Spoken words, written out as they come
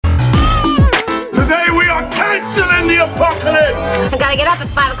Blitzen in the apocalypse! I gotta get up at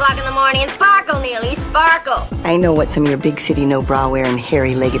 5 o'clock in the morning and sparkle, Neely, sparkle. I know what some of your big city no-bra-wearing,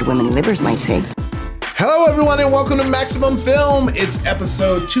 hairy-legged women livers might say. Hello, everyone, and welcome to Maximum Film. It's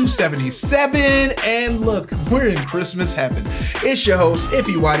episode 277, and look, we're in Christmas heaven. It's your host,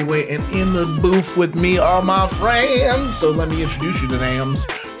 Iffy Whitey, and in the booth with me are my friends. So let me introduce you to Nams.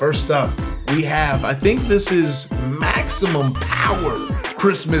 First up, we have, I think this is Maximum Power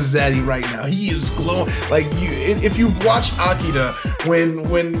Christmas Zaddy right now. He is glowing. Like, if you've watched Akira, when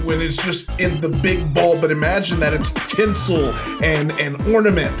it's just in the big ball, but imagine that it's tinsel and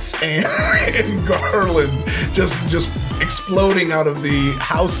ornaments and garland just exploding out of the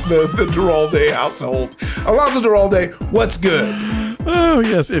house, the Duralde household. Alonzo Duralde, what's good? Oh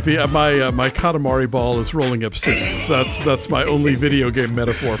yes, Iffy. My Katamari ball is rolling up cities. That's my only video game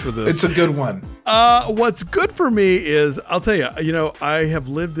metaphor for this. It's a good one. What's good for me is, I'll tell you, I have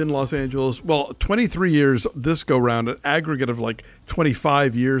lived in Los Angeles, 23 years this go round, an aggregate of like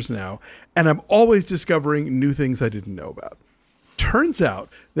 25 years now, and I'm always discovering new things I didn't know about. Turns out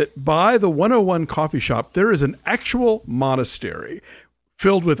that by the 101 coffee shop, there is an actual monastery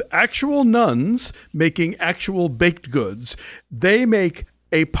filled with actual nuns making actual baked goods. They make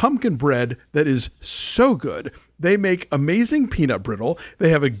a pumpkin bread that is so good. They make amazing peanut brittle. They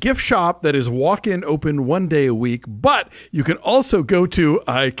have a gift shop that is walk-in open 1 day a week, but you can also go to,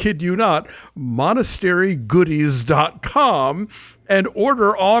 I kid you not, monasterygoodies.com and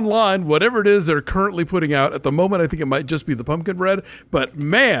order online whatever it is they're currently putting out. At the moment, I think it might just be the pumpkin bread, but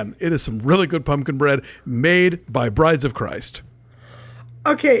man, it is some really good pumpkin bread made by Brides of Christ.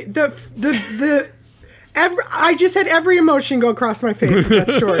 Okay, I just had every emotion go across my face with that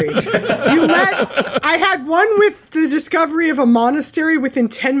story. I had one with the discovery of a monastery within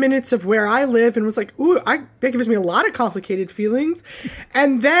 10 minutes of where I live and was like, ooh, that gives me a lot of complicated feelings.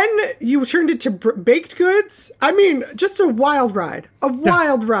 And then you turned it to baked goods. I mean, just a wild ride.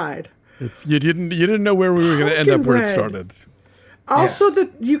 Ride. You didn't know where we were going to end up where it started. Also,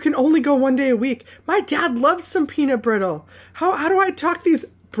 that you can only go 1 day a week. My dad loves some peanut brittle. How do I talk these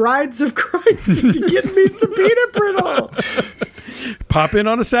Brides of Christ into getting me some peanut brittle? Pop in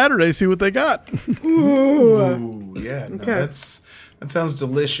on a Saturday, see what they got. Ooh, yeah, no, okay. that sounds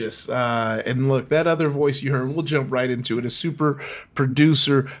delicious. And look, that other voice you heard, we'll jump right into it. A super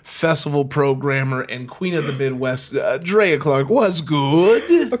producer, festival programmer, and queen of the Midwest, Drea Clark. What's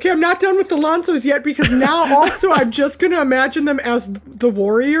good? Okay, I'm not done with the Alonsos yet because now also I'm just going to imagine them as the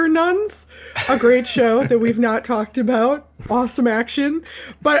Warrior Nuns, a great show that we've not talked about. Awesome action.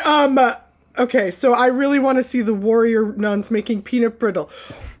 But, okay, so I really want to see the Warrior Nuns making peanut brittle,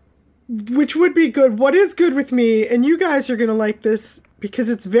 which would be good. What is good with me, and you guys are going to like this because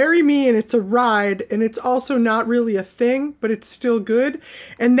it's very me and it's a ride and it's also not really a thing, but it's still good.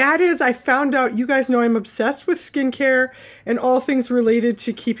 And that is, I found out, you guys know I'm obsessed with skincare and all things related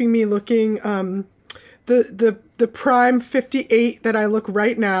to keeping me looking the prime 58 that I look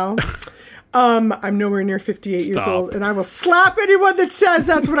right now. I'm nowhere near 58 years old, and I will slap anyone that says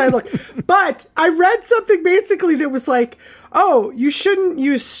that's what I look. But I read something basically that was like, oh, you shouldn't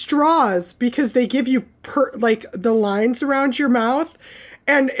use straws because they give you the lines around your mouth.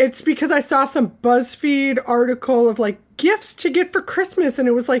 And it's because I saw some BuzzFeed article of like gifts to get for Christmas, and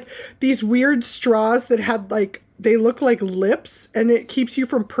it was like these weird straws that had like, they look like lips, and it keeps you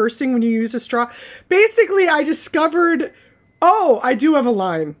from pursing when you use a straw. Basically, I discovered, I do have a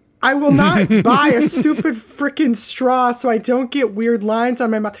line. I will not buy a stupid freaking straw so I don't get weird lines on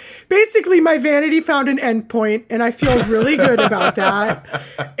my mouth. Basically, my vanity found an endpoint, and I feel really good about that.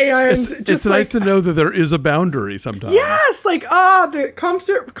 And it's nice to know that there is a boundary sometimes. Yes, the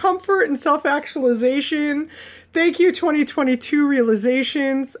comfort and self-actualization. Thank you, 2022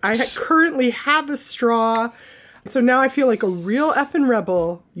 realizations. I currently have a straw. So now I feel like a real effing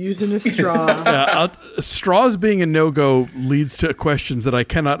rebel using a straw. Straws being a no-go leads to questions that I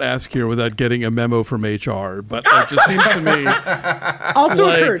cannot ask here without getting a memo from HR. But it just seems to me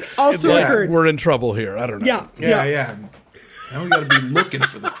occurred. We're in trouble here. I don't know. Yeah. Now we got to be looking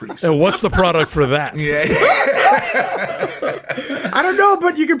for the crease. And what's the product for that? Yeah. I don't know,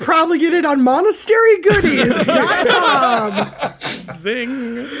 but you could probably get it on monasterygoodies.com.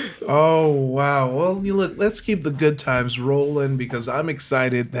 Zing. Oh, wow. Well, let's keep the good times rolling because I'm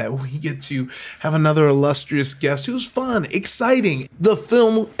excited that we get to have another illustrious guest who's fun, exciting. The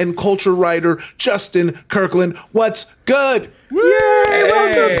film and culture writer, Justin Kirkland. What's good? Yay!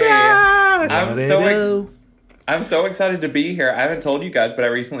 Welcome back! I'm so excited to be here. I haven't told you guys, but I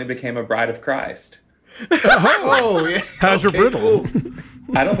recently became a Bride of Christ. Oh, yeah. How's your brittle? Cool.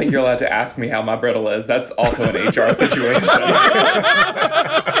 I don't think you're allowed to ask me how my brittle is. That's also an HR situation.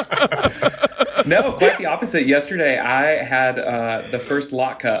 No, quite the opposite. opposite. Yesterday, I had the first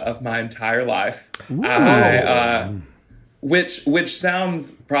latke of my entire life. Which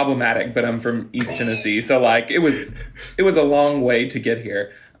sounds problematic, but I'm from East Tennessee, so like it was a long way to get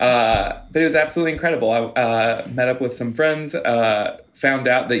here. But it was absolutely incredible. I met up with some friends, found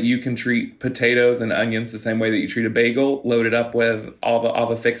out that you can treat potatoes and onions the same way that you treat a bagel, loaded up with all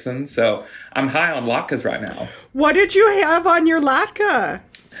the fixins. So I'm high on latkes right now. What did you have on your latke?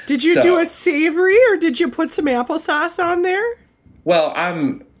 Did you do a savory, or did you put some applesauce on there? Well,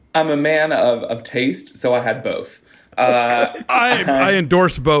 I'm a man of taste, so I had both. I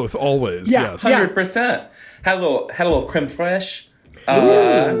endorse both always. Yeah. Yes. 100%. Had a little creme fraiche.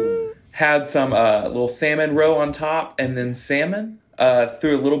 Had some little salmon roe on top, and then salmon.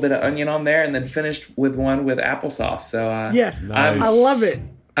 Threw a little bit of onion on there, and then finished with one with applesauce. So yes, nice. I love it.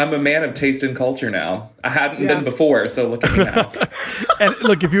 I'm a man of taste and culture now. I hadn't been before, so look at me now. And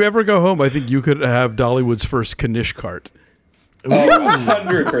look, if you ever go home, I think you could have Dollywood's first Knish cart. Oh,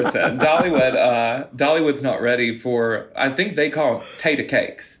 100%. Dollywood's not ready for, I think they call them tater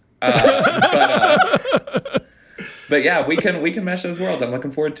cakes. But yeah, we can mesh those worlds. I'm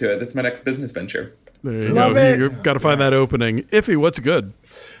looking forward to it. That's my next business venture. There you Love go. it. You've got to find that opening. Iffy, what's good?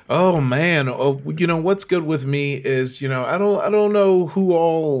 Oh man, what's good with me is, I don't know who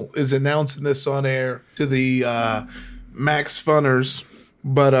all is announcing this on air to the Max Funners,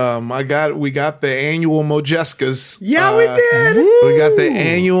 but we got the annual Mojeskas. Yeah, we did. We got the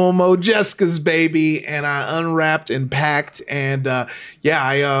annual Mojeskas, baby, and I unwrapped and packed, and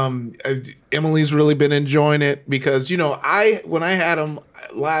Emily's really been enjoying it because when I had them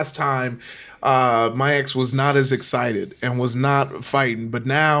last time. My ex was not as excited and was not fighting, but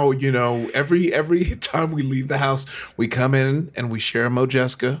now every time we leave the house, we come in and we share a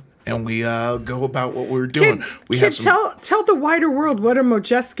Mojeska and we go about what we're doing. Tell the wider world what a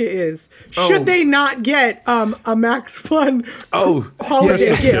Mojeska is. Should they not get a Max Fun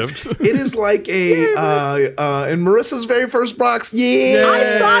holiday gift? It is like in Marissa's very first box. Yeah,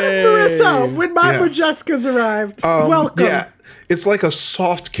 I thought of Marissa when my Mojeskas arrived. Welcome. Yeah. It's like a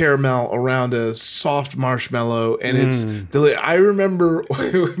soft caramel around a soft marshmallow, and it's delicious. I remember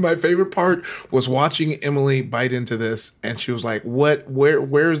my favorite part was watching Emily bite into this, and she was like,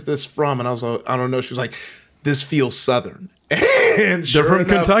 where is this from? And I was like, I don't know. She was like, this feels Southern. And They're from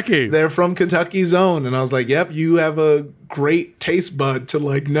Kentucky. They're from Kentucky's own. And I was like, yep, you have a great taste bud to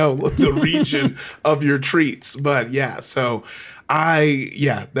know the region of your treats. But yeah, so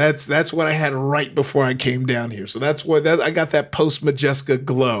that's what I had right before I came down here. So I got that post Mojeska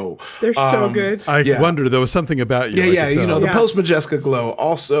glow. They're so good. I wonder, there was something about you. The post Mojeska glow.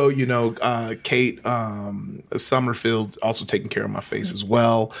 Also, Kate Summerfield also taking care of my face as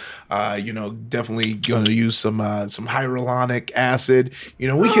well. Definitely going to use some hyaluronic acid.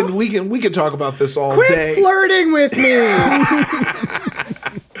 We can talk about this all day. Quit flirting with me.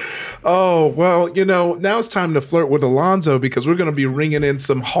 Oh, well, now it's time to flirt with Alonzo because we're going to be ringing in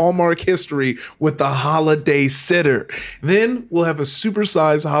some Hallmark history with the Holiday Sitter. Then we'll have a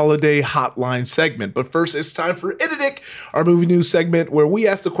supersized holiday hotline segment. But first, it's time for Ididick, our movie news segment where we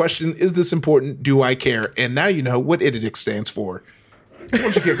ask the question, is this important? Do I care? And now you know what Ididick stands for. Why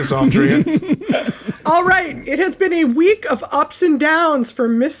don't you kick us off, Drea? All right. It has been a week of ups and downs for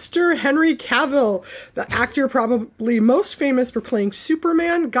Mr. Henry Cavill. The actor probably most famous for playing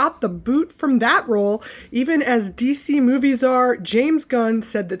Superman got the boot from that role, even as DC movie czar James Gunn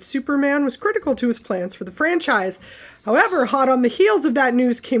said that Superman was critical to his plans for the franchise. However, hot on the heels of that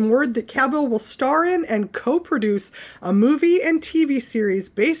news came word that Cavill will star in and co-produce a movie and TV series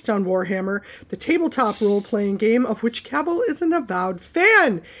based on Warhammer, the tabletop role-playing game of which Cavill is an avowed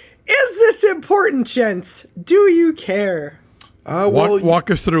fan. Is this important, gents? Do you care? Walk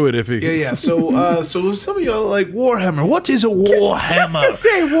us through it, Iffy. Yeah. So some of y'all are like, Warhammer. What is a Warhammer? Just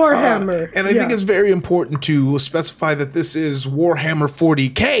say Warhammer. And I think it's very important to specify that this is Warhammer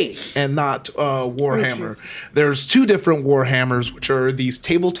 40K and not Warhammer. There's two different Warhammers, which are these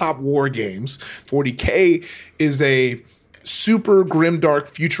tabletop war games. 40K is a super grimdark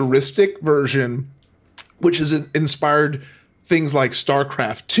futuristic version, which is inspired things like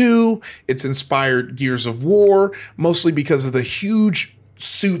StarCraft 2. It's inspired Gears of War, mostly because of the huge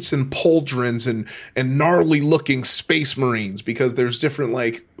suits and pauldrons and gnarly looking space marines, because there's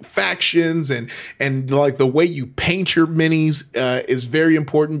different factions and the way you paint your minis is very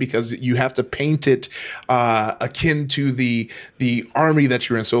important because you have to paint it akin to the army that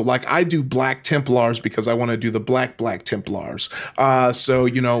you're in. So I do Black Templars because I want to do the Black Templars. So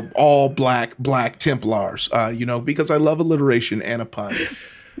all Black Templars, because I love alliteration and a pun.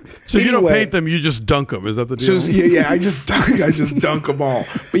 So you don't Anyway. paint them, you just dunk them. Is that the deal? So yeah, I just dunk them all.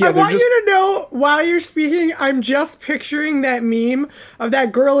 But yeah, I they're want just you to know, while you're speaking, I'm just picturing that meme of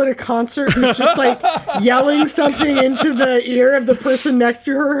that girl at a concert who's just like yelling something into the ear of the person next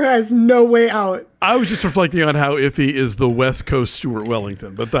to her who has no way out. I was just reflecting on how iffy is the West Coast Stuart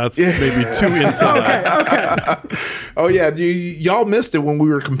Wellington, but that's maybe too inside. Okay. Oh yeah, y'all missed it when we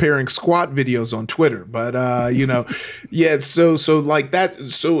were comparing squat videos on Twitter. But yeah. So like that.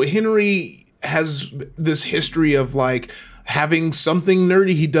 So Henry has this history of like having something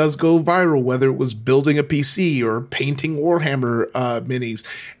nerdy he does go viral, whether it was building a PC or painting Warhammer minis,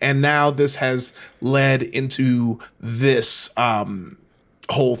 and now this has led into this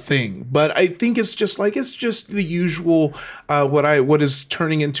whole thing. But I think it's just the usual what is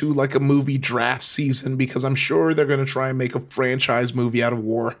turning into like a movie draft season, because I'm sure they're going to try and make a franchise movie out of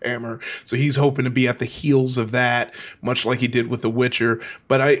Warhammer, so he's hoping to be at the heels of that, much like he did with The Witcher.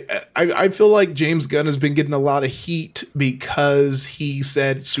 But I feel like James Gunn has been getting a lot of heat because he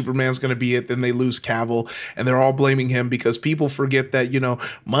said Superman's going to be it, then they lose Cavill, and they're all blaming him because people forget that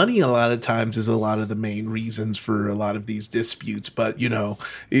money a lot of times is a lot of the main reasons for a lot of these disputes. But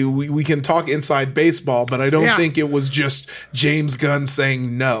we can talk inside baseball, but I don't think it was just James Gunn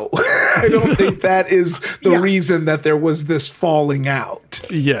saying no. I don't think that is the reason that there was this falling out.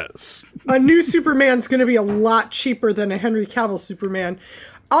 Yes. A new Superman's going to be a lot cheaper than a Henry Cavill Superman.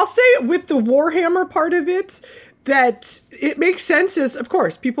 I'll say with the Warhammer part of it, that it makes sense as, of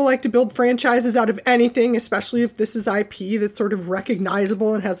course, people like to build franchises out of anything, especially if this is IP that's sort of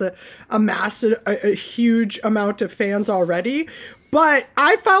recognizable and has amassed a huge amount of fans already. But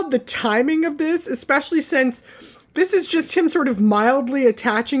I found the timing of this, especially since this is just him sort of mildly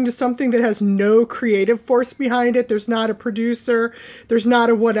attaching to something that has no creative force behind it. There's not a producer. There's not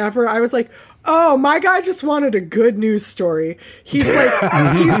a whatever. I was like, oh, my guy just wanted a good news story. He's like,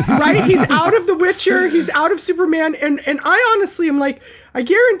 he's out of The Witcher. He's out of Superman. And I honestly am like, I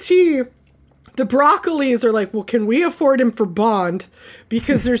guarantee the Broccolis are like, well, can we afford him for Bond?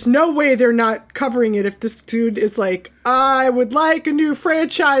 Because there's no way they're not covering it if this dude is like, I would like a new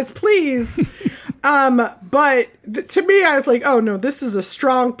franchise, please. But to me, I was like, oh no, this is a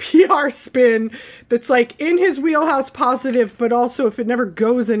strong PR spin that's like in his wheelhouse positive, but also if it never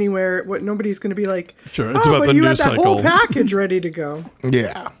goes anywhere, nobody's going to be like, sure, it's about but the you news have that cycle. whole package ready to go.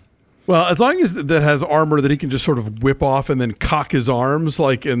 Yeah. Well, as long as that has armor that he can just sort of whip off and then cock his arms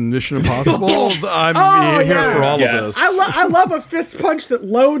like in Mission Impossible, I'm here for all of this. I love a fist punch that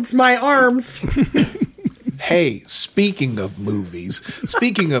loads my arms. Hey, speaking of movies,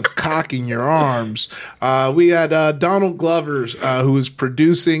 speaking of cocking your arms, we had Donald Glover, who is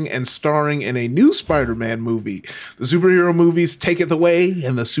producing and starring in a new Spider-Man movie. The superhero movies taketh away,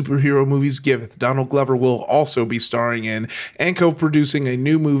 and the superhero movies giveth. Donald Glover will also be starring in and co-producing a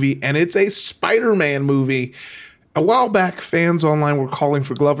new movie, and it's a Spider-Man movie. A while back, fans online were calling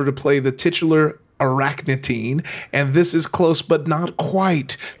for Glover to play the titular Arachnitine, and this is close but not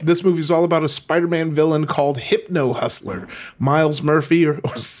quite. This movie is all about a Spider-Man villain called Hypno Hustler. Miles Murphy, or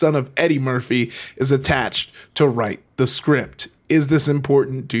son of Eddie Murphy, is attached to write the script. Is this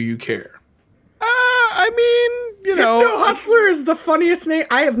important? Do you care? I mean, Hypno Hustler is the funniest name.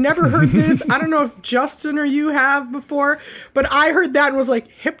 I have never heard this. I don't know if Justin or you have before, but I heard that and was like,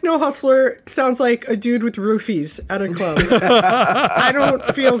 Hypno Hustler sounds like a dude with roofies at a club. I don't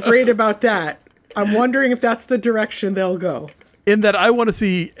feel great about that. I'm wondering if that's the direction they'll go. in that I want to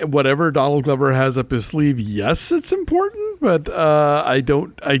see whatever Donald Glover has up his sleeve. Yes, it's important, but I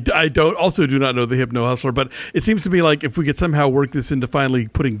don't also do not know the Hypno Hustler, but it seems to me like if we could somehow work this into finally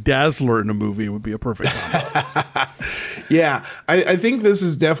putting Dazzler in a movie, it would be a perfect combo. Yeah, I think this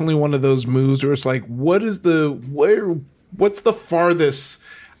is definitely one of those moves where it's like, what's the farthest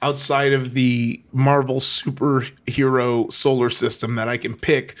outside of the Marvel superhero solar system that I can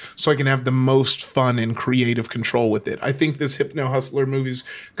pick so I can have the most fun and creative control with it. I think this Hypno Hustler movie is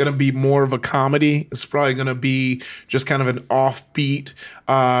going to be more of a comedy. It's probably going to be just kind of an offbeat.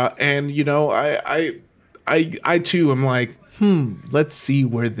 And, you know, I too am like, let's see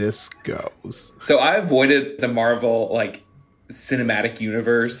where this goes. So I avoided the Marvel, cinematic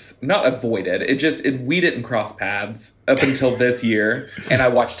universe. Not avoided. We didn't cross paths up until this year, and I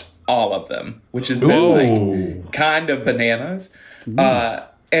watched all of them, which has been kind of bananas.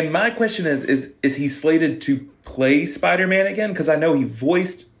 And my question is he slated to play Spider-Man again? Because I know he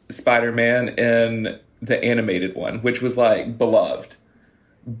voiced Spider-Man in the animated one, which was beloved.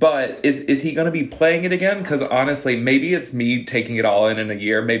 But is he going to be playing it again? Because honestly, maybe it's me taking it all in a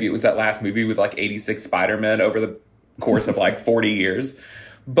year. Maybe it was that last movie with 86 Spider-Men over the course of 40 years.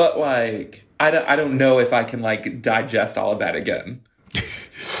 But I don't know if I can digest all of that again.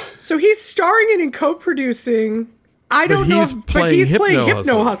 So he's starring in and co-producing. I don't know, but he's playing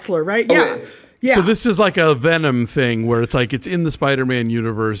Hypno Hustler, right? Yeah. Yeah. So this is like a Venom thing where it's like it's in the Spider-Man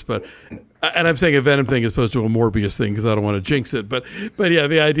universe, but and I'm saying a Venom thing as opposed to a Morbius thing because I don't want to jinx it. But yeah,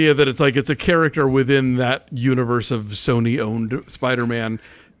 the idea that it's like it's a character within that universe of Sony-owned Spider-Man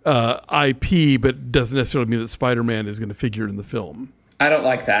IP, but doesn't necessarily mean that Spider-Man is going to figure in the film. I don't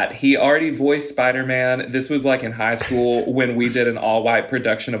like that. He already voiced Spider-Man. This was like in high school when we did an all-white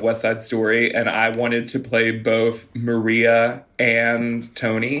production of West Side Story, and I wanted to play both Maria and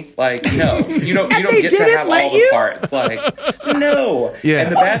Tony. Like, no, you don't get to have all the parts. Like, no. Yeah.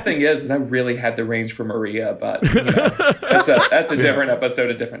 And the bad thing is I really had the range for Maria, but that's a different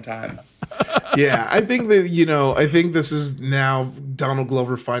episode, a different time. Yeah, I think that, I think this is now Donald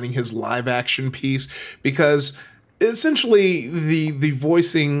Glover finding his live action piece because essentially the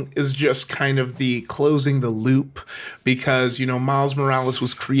voicing is just kind of the closing the loop because, Miles Morales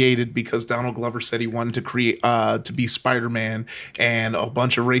was created because Donald Glover said he wanted to create to be Spider-Man, and a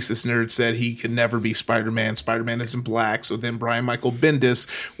bunch of racist nerds said he could never be Spider-Man. Spider-Man isn't black. So then Brian Michael Bendis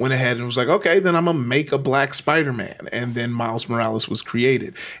went ahead and was like, okay, then I'm going to make a black Spider-Man. And then Miles Morales was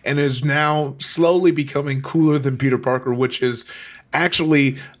created and is now slowly becoming cooler than Peter Parker, which is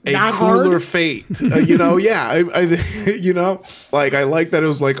actually a not cooler hard. fate, yeah. I like that it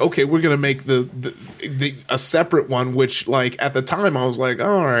was like, okay, we're gonna make a separate one, which like at the time I was like,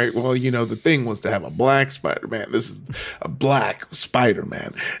 all right, well, the thing was to have a black Spider-Man. This is a black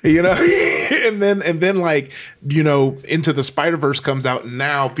Spider-Man, and then like Into the Spider-Verse comes out, and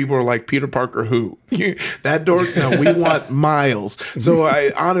now people are like, Peter Parker who? That dork? No, we want Miles. So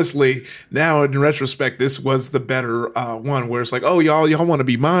I honestly now in retrospect, this was the better one, where it's like, oh, y'all want to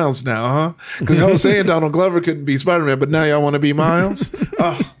be Miles now, huh? Because y'all was saying Donald Glover couldn't be Spider-Man, but now y'all want to be Miles?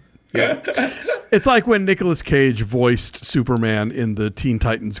 Oh, yeah. It's like when Nicolas Cage voiced Superman in the Teen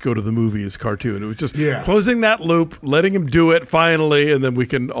Titans Go to the Movies cartoon. It was just closing that loop, letting him do it finally, and then we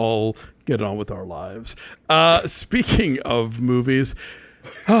can all get on with our lives. Speaking of movies,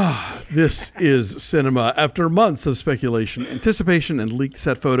 this is cinema. After months of speculation, anticipation, and leaked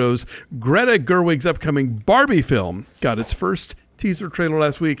set photos, Greta Gerwig's upcoming Barbie film got its first teaser trailer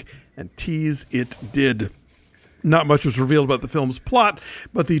last week, and tease it did. Not much was revealed about the film's plot,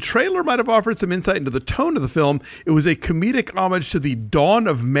 but the trailer might have offered some insight into the tone of the film. It was a comedic homage to the Dawn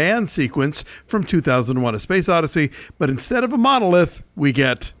of Man sequence from 2001: A Space Odyssey, but instead of a monolith, we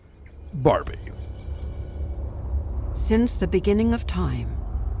get Barbie. Since the beginning of time,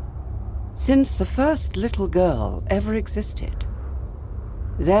 since the first little girl ever existed,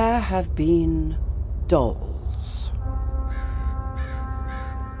 there have been dolls.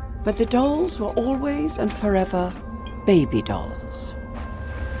 But the dolls were always and forever baby dolls.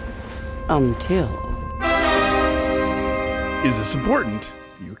 Until... Is this important?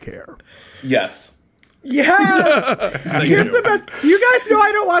 Do you care? Yes. Yes! Here's the best. You guys know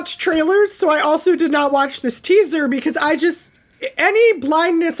I don't watch trailers, so I also did not watch this teaser because any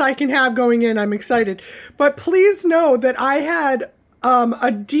blindness I can have going in, I'm excited. But please know that I had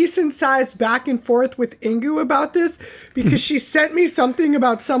a decent sized back and forth with Ingu about this because she sent me something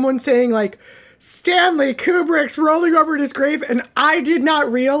about someone saying like, Stanley Kubrick's rolling over in his grave, and I did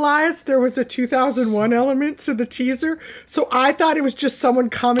not realize there was a 2001 element to the teaser, so I thought it was just someone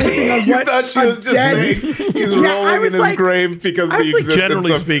commenting on what thought she was just saying he's rolling in his grave because of the existence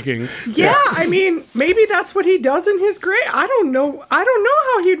generally of... speaking. Yeah, I mean, maybe that's what he does in his grave. I don't know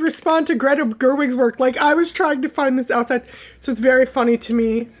how he'd respond to Greta Gerwig's work. Like, I was trying to find this outside, so it's very funny to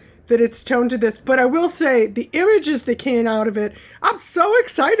me that it's toned to this. But I will say, the images that came out of it, I'm so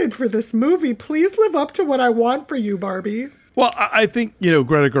excited for this movie. Please live up to what I want for you, Barbie. Well, I think,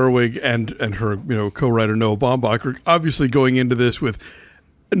 Greta Gerwig and her, co-writer Noah Baumbach are obviously going into this with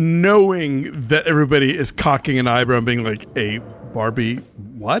knowing that everybody is cocking an eyebrow and being like, a Barbie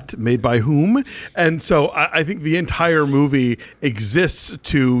what? Made by whom? And so I think the entire movie exists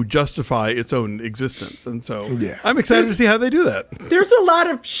to justify its own existence. And so I'm excited to see how they do that. There's a lot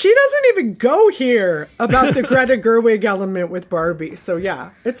of, she doesn't even go here about the Greta Gerwig element with Barbie. So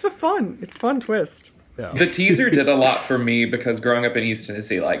yeah, it's a fun twist. Yeah. The teaser did a lot for me because growing up in East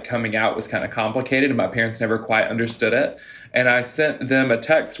Tennessee, like coming out was kind of complicated and my parents never quite understood it. And I sent them a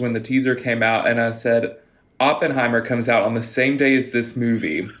text when the teaser came out and I said, Oppenheimer comes out on the same day as this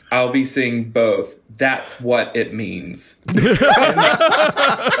movie. I'll be seeing both. That's what it means.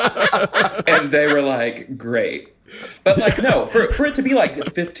 And they were like, great. But like, no, for it to be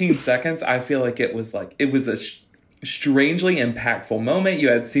like 15 seconds, I feel like it was a strangely impactful moment. You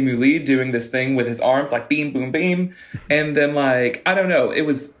had Simu Lee doing this thing with his arms like beam, boom, beam. And then like, I don't know, it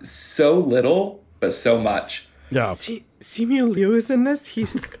was so little, but so much. Yeah. Simu Liu is in this.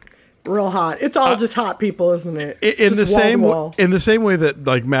 He's real hot. It's all just hot people, isn't it? In Just wall. the same way that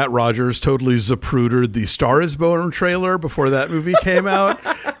like Matt Rogers totally Zaprudered the Star Is Born trailer before that movie came out,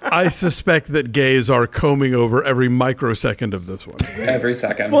 I suspect that gays are combing over every microsecond of this one. Every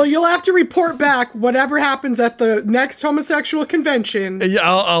second. Well, you'll have to report back whatever happens at the next homosexual convention. Yeah,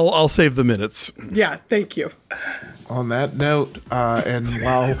 I'll save the minutes. Yeah, thank you. On that note, and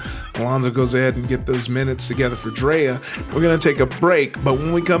while Alonzo goes ahead and get those minutes together for Drea, we're going to take a break. But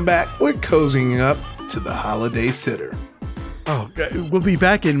when we come back, we're cozying up to the holiday sitter. Oh, we'll be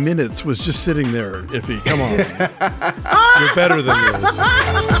back in minutes. Was just sitting there, Iffy. Come on. You're better than this.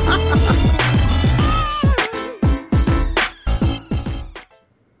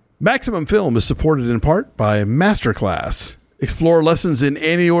 Maximum Film is supported in part by Masterclass. Explore lessons in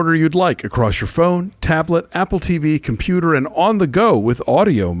any order you'd like across your phone, tablet, Apple TV, computer, and on the go with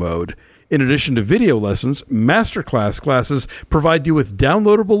audio mode. In addition to video lessons, Masterclass classes provide you with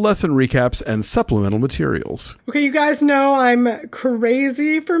downloadable lesson recaps and supplemental materials. Okay, you guys know I'm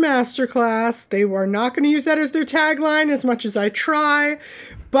crazy for Masterclass. They are not going to use that as their tagline as much as I try.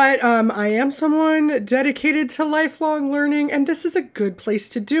 But I am someone dedicated to lifelong learning, and this is a good place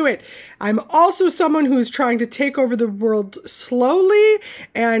to do it. I'm also someone who's trying to take over the world slowly,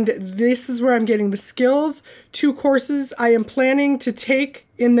 and this is where I'm getting the skills. 2 courses I am planning to take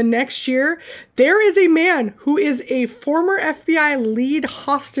in the next year. There is a man who is a former FBI lead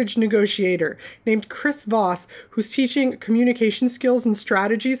hostage negotiator named Chris Voss, who's teaching communication skills and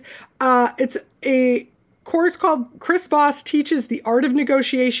strategies. It's a course called Chris Voss Teaches the Art of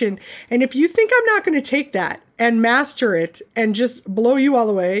Negotiation. And if you think I'm not going to take that and master it and just blow you all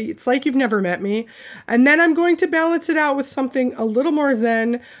away, it's like you've never met me. And then I'm going to balance it out with something a little more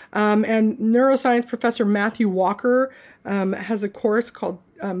zen. And neuroscience professor Matthew Walker has a course called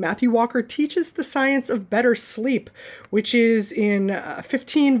Matthew Walker Teaches the Science of Better Sleep, which is in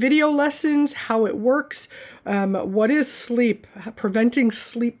 15 video lessons, how it works, what is sleep, preventing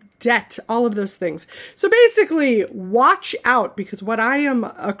sleep debt, all of those things. So basically, watch out, because what I am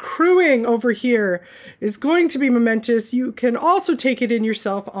accruing over here is going to be momentous. You can also take it in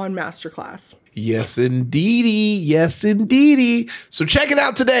yourself on Masterclass. Yes, indeedy. Yes, indeedy. So check it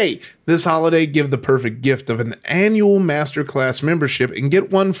out today. This holiday, give the perfect gift of an annual Masterclass membership and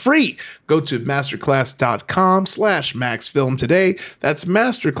get one free. Go to masterclass.com/maxfilm today. That's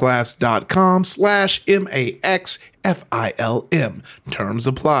masterclass.com/MAXFILM. Terms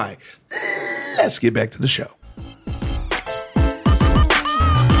apply. Let's get back to the show.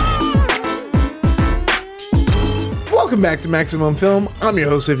 Welcome back to Maximum Film. I'm your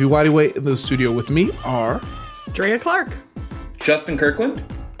host, Iffy Whitey. In the studio with me are Drea Clark, Justin Kirkland,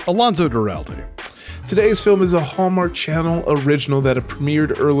 Alonzo Duralde. Today's film is a Hallmark Channel original that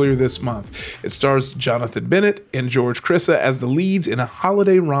premiered earlier this month. It stars Jonathan Bennett and George Crissa as the leads in a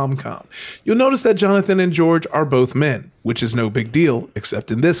holiday rom-com. You'll notice that Jonathan and George are both men, which is no big deal,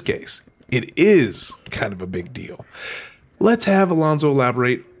 except in this case. It is kind of a big deal. Let's have Alonzo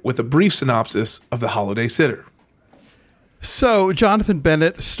elaborate with a brief synopsis of The Holiday Sitter. So Jonathan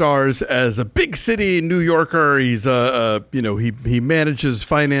Bennett stars as a big city New Yorker. He's he manages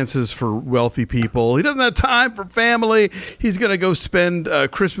finances for wealthy people. He doesn't have time for family. He's going to go spend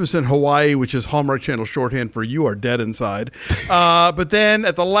Christmas in Hawaii, which is Hallmark Channel shorthand for "You Are Dead Inside." But then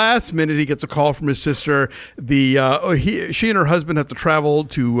at the last minute, he gets a call from his sister. She and her husband have to travel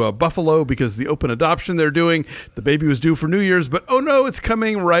to Buffalo because of the open adoption they're doing. The baby was due for New Year's, but oh no, it's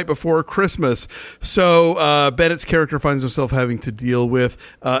coming right before Christmas. So Bennett's character finds himself having to deal with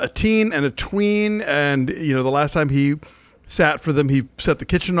a teen and a tween, and the last time he sat for them, he set the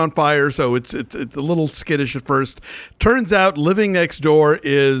kitchen on fire, so it's a little skittish at first. Turns out living next door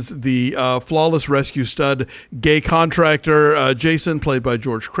is the flawless rescue stud gay contractor Jason, played by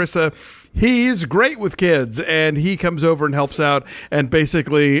George Crissa. He's great with kids, and he comes over and helps out, and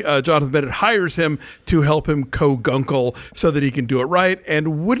basically Jonathan Bennett hires him to help him co-gunkle so that he can do it right.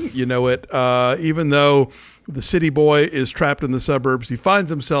 And wouldn't you know it, even though the city boy is trapped in the suburbs, he finds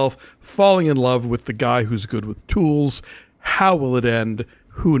himself falling in love with the guy who's good with tools. How will it end?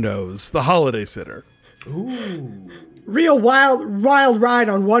 Who knows? The Holiday Sitter. Ooh. Real wild ride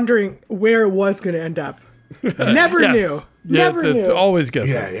on wondering where it was going to end up. Never knew. Never knew. It's always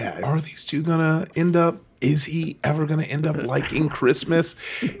guessing. Yeah. Are these two going to end up? Is he ever going to end up liking Christmas?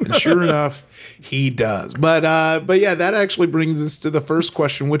 And sure enough, he does. But yeah, that actually brings us to the first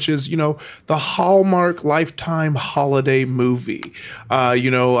question, which is, the Hallmark Lifetime Holiday movie. I'd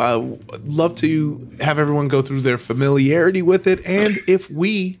love to have everyone go through their familiarity with it, and if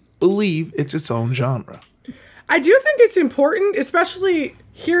we believe it's its own genre. I do think it's important, especially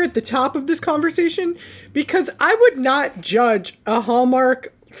here at the top of this conversation, because I would not judge a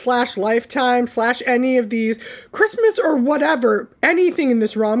Hallmark / Lifetime / any of these Christmas or whatever, anything in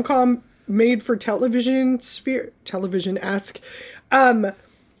this rom-com made for television-esque.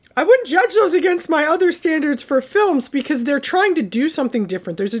 I wouldn't judge those against my other standards for films because they're trying to do something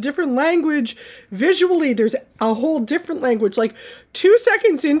different. There's a different language. Visually, there's a whole different language. Like 2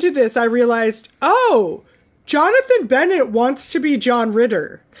 seconds into this, I realized, oh, Jonathan Bennett wants to be John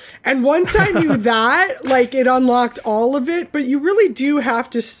Ritter. And once I knew that, like, it unlocked all of it. But you really do have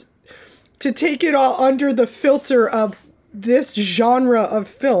to take it all under the filter of this genre of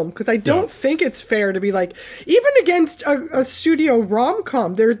film, because I don't think it's fair to be like, even against a studio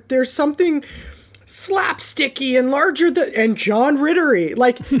rom-com, there's something slapsticky and larger and John Rittery.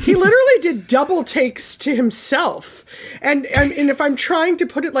 Like, he literally did double takes to himself. And if I'm trying to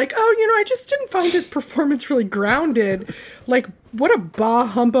put it like, oh, I just didn't find his performance really grounded, like, what a bah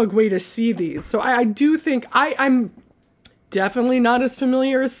humbug way to see these. So I do think I'm definitely not as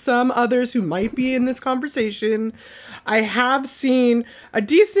familiar as some others who might be in this conversation. I have seen a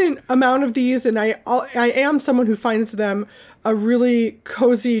decent amount of these, and I am someone who finds them a really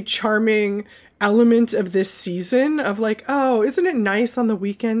cozy, charming element of this season of like, oh, isn't it nice on the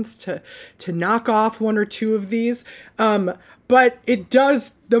weekends to knock off 1 or 2 of these? But it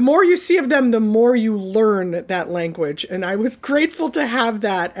does, the more you see of them, the more you learn that language. And I was grateful to have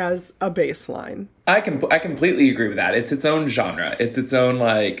that as a baseline. I completely agree with that. It's its own genre. It's its own,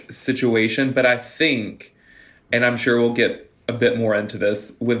 like, situation. But I think, and I'm sure we'll get a bit more into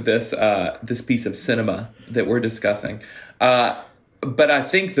this with this piece of cinema that we're discussing. But I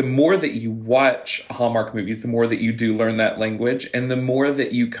think the more that you watch Hallmark movies, the more that you do learn that language, and the more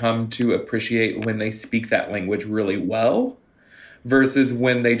that you come to appreciate when they speak that language really well versus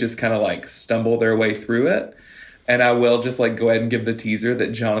when they just kind of like stumble their way through it. And I will just like go ahead and give the teaser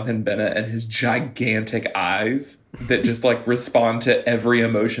that Jonathan Bennett and his gigantic eyes that just like respond to every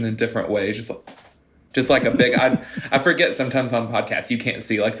emotion in different ways, just like a big, I forget sometimes on podcasts you can't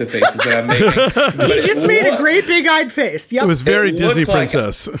see like the faces that I'm making. He just made a great big-eyed face. Yep. It was very Disney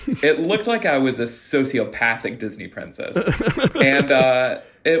princess. It looked like I was a sociopathic Disney princess, and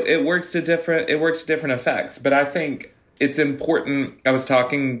it works to different effects. But I think it's important. I was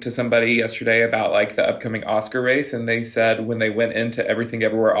talking to somebody yesterday about like the upcoming Oscar race, and they said when they went into Everything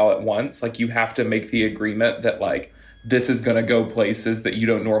Everywhere All at Once, like you have to make the agreement that like this is going to go places that you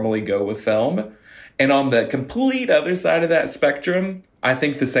don't normally go with film. And on the complete other side of that spectrum, I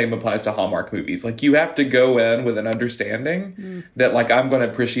think the same applies to Hallmark movies. Like, you have to go in with an understanding that, like, I'm going to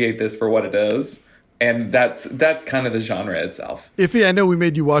appreciate this for what it is. And that's kind of the genre itself. Iffy, I know we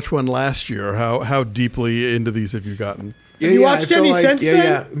made you watch one last year. How deeply into these have you gotten? Have you watched any since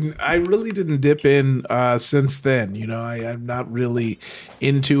then? Yeah, I really didn't dip in since then. I'm not really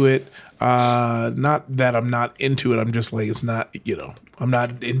into it. Not that I'm not into it. I'm just like, it's not, I'm not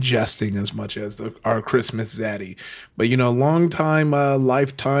ingesting as much as our Christmas zaddy. But, long time,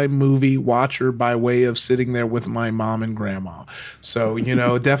 Lifetime movie watcher by way of sitting there with my mom and grandma. So,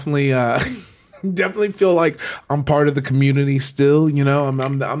 definitely, definitely feel like I'm part of the community still.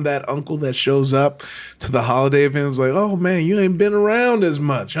 I'm that uncle that shows up to the holiday events like, oh man, you ain't been around as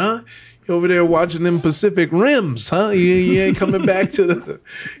much, huh? You over there watching them Pacific Rims, huh? You ain't coming back to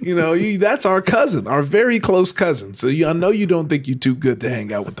the, that's our cousin, our very close cousin. So I know you don't think you're too good to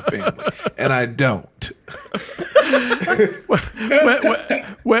hang out with the family, and I don't.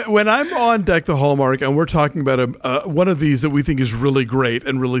 When I'm on Deck the Hallmark and we're talking about one of these that we think is really great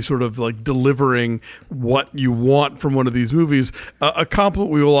and really sort of like delivering what you want from one of these movies, a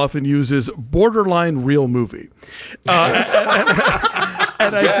compliment we will often use is borderline real movie.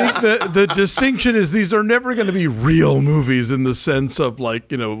 And I think that the distinction is these are never going to be real movies in the sense of like,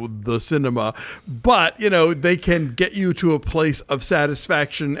 the cinema, but, they can get you to a place of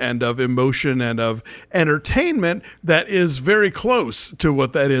satisfaction and of emotion and of entertainment that is very close to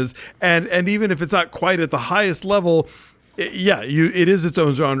what that is. And even if it's not quite at the highest level, it is its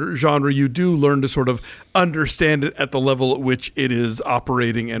own genre. You do learn to sort of understand it at the level at which it is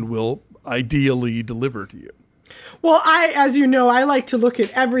operating and will ideally deliver to you. Well, as you know, I like to look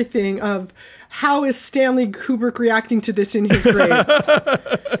at everything of how is Stanley Kubrick reacting to this in his grave.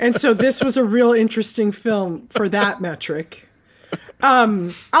 And so this was a real interesting film for that metric.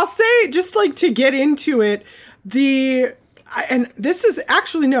 I'll say, just like to get into it, and this is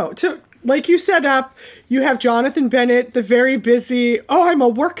actually, like you set up, you have Jonathan Bennett, the very busy, oh, I'm a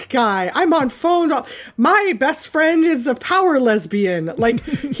work guy. I'm on phone. My best friend is a power lesbian. Like,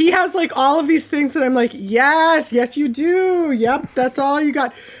 he has like all of these things that I'm like, yes, you do. Yep, that's all you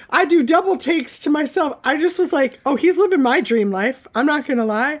got. I do double takes to myself. I just was like, oh, he's living my dream life. I'm not going to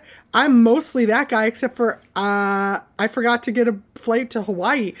lie. I'm mostly that guy, except for I forgot to get a flight to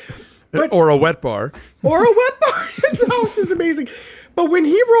Hawaii. Or a wet bar. Or a wet bar. His house is amazing. But when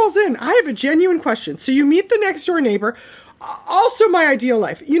he rolls in, I have a genuine question. So you meet the next door neighbor. Also my ideal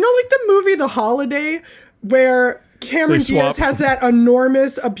life. You know, like the movie The Holiday, where Cameron Diaz has that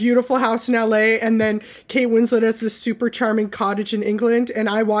enormous, a beautiful house in LA, and then Kate Winslet has this super charming cottage in England. And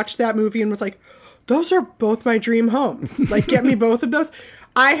I watched that movie and was like, those are both my dream homes. Like, get me both of those.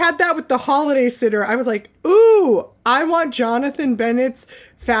 I had that with The Holiday Sitter. I was like, ooh, I want Jonathan Bennett's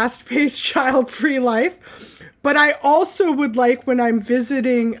fast-paced, child-free life. But I also would like, when I'm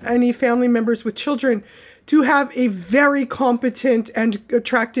visiting any family members with children, to have a very competent and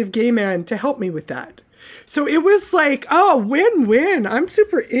attractive gay man to help me with that. So it was like, oh, win-win. I'm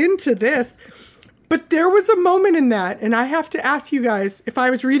super into this. But there was a moment in that, and I have to ask you guys if I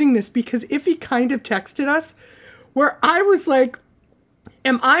was reading this, because Iffy kind of texted us, where I was like,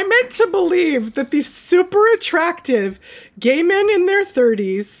 am I meant to believe that these super attractive gay men in their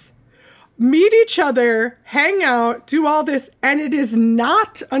 30s meet each other, hang out, do all this, and it is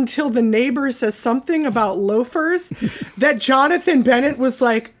not until the neighbor says something about loafers that Jonathan Bennett was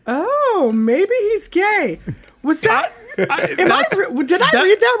like, oh, maybe he's gay. Was that... did I read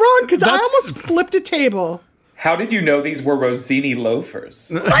that wrong? Because I almost flipped a table. How did you know these were Rossini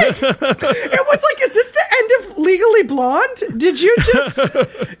loafers? Like, it was like, is this the end of Legally Blonde? Did you just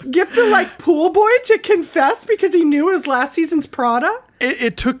get the like pool boy to confess because he knew his last season's Prada?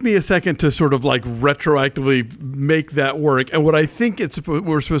 It took me a second to sort of like retroactively make that work. And what I think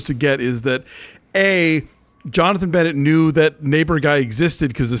we're supposed to get is that Jonathan Bennett knew that neighbor guy existed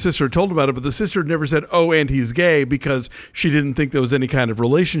because the sister told him about it, but the sister never said, oh, and he's gay, because she didn't think there was any kind of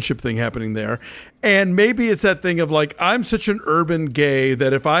relationship thing happening there. And maybe it's that thing of like, I'm such an urban gay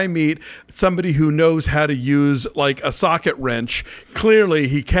that if I meet somebody who knows how to use like a socket wrench, clearly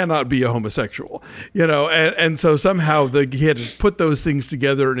he cannot be a homosexual, you know? And so somehow he had to put those things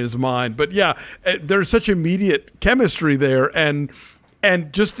together in his mind. But yeah, there's such immediate chemistry there.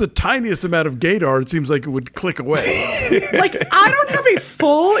 And just the tiniest amount of gaydar, it seems like it would click away. Like, I don't have a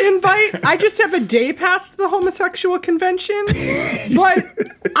full invite. I just have a day pass to the homosexual convention. But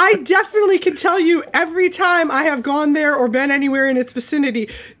I definitely can tell you every time I have gone there or been anywhere in its vicinity,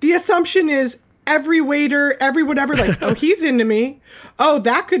 the assumption is every waiter, every whatever, like, oh, he's into me. Oh,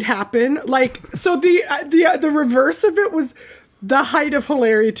 that could happen. Like, so the reverse of it was the height of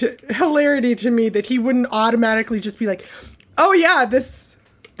hilarity to me, that he wouldn't automatically just be like, oh yeah, this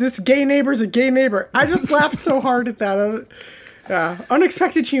gay neighbor's a gay neighbor. I just laughed so hard at that.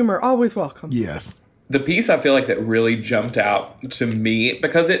 Unexpected humor, always welcome. Yes. The piece I feel like that really jumped out to me,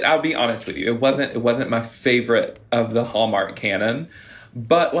 because I'll be honest with you, it wasn't my favorite of the Hallmark canon,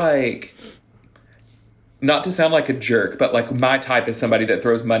 but like, not to sound like a jerk, but like my type is somebody that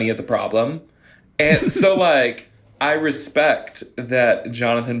throws money at the problem. And so like, I respect that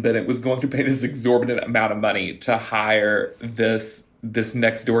Jonathan Bennett was going to pay this exorbitant amount of money to hire this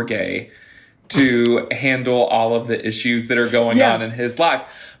next door gay to handle all of the issues that are going on in his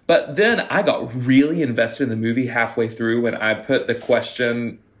life. But then I got really invested in the movie halfway through when I put the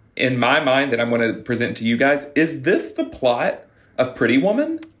question in my mind that I'm going to present to you guys. Is this the plot of Pretty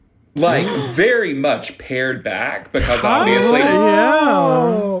Woman? Like, very much pared back, because obviously...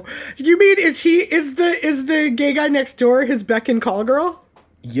 Oh, you mean is the gay guy next door his beck and call girl?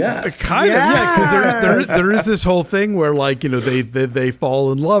 Yes. Kind of, yeah, because there is this whole thing where, like, you know, they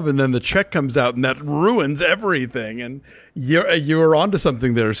fall in love, and then the check comes out, and that ruins everything. And you're onto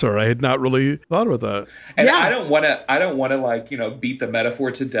something there, sir. I had not really thought about that. And I don't want to like, you know, beat the metaphor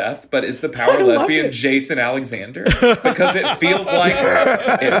to death, but is the power lesbian Jason Alexander? Because it feels like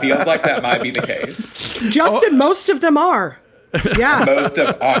that might be the case. Justin, most of them are. Yeah. Most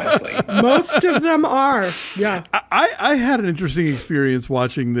of them are. Yeah. I had an interesting experience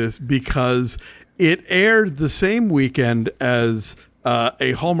watching this because it aired the same weekend as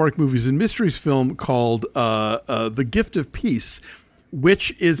a Hallmark Movies and Mysteries film called The Gift of Peace,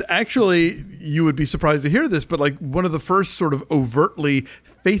 which is actually, you would be surprised to hear this, but like one of the first sort of overtly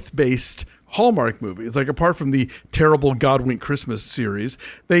faith-based Hallmark movies, like apart from the terrible Godwink Christmas series,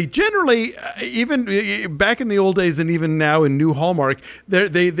 they generally, even back in the old days and even now in new Hallmark,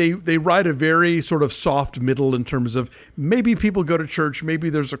 they ride a very sort of soft middle in terms of maybe people go to church, maybe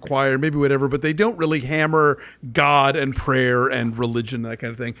there's a choir, maybe whatever, but they don't really hammer God and prayer and religion, that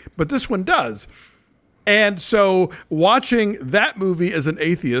kind of thing. But this one does. And so watching that movie as an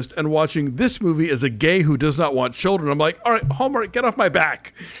atheist and watching this movie as a gay who does not want children, I'm like, all right, Hallmark, get off my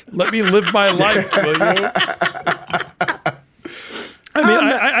back. Let me live my life, will you? I mean,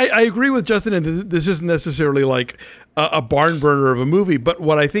 I agree with Justin, and this isn't necessarily like a barn burner of a movie, but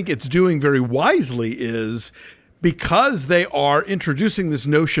what I think it's doing very wisely is because they are introducing this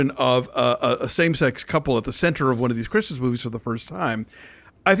notion of a same-sex couple at the center of one of these Christmas movies for the first time,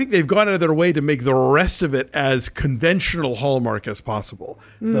 I think they've gone out of their way to make the rest of it as conventional Hallmark as possible.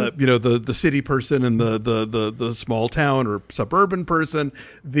 The city person and the small town or suburban person.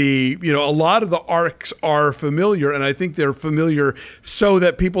 A lot of the arcs are familiar, and I think they're familiar so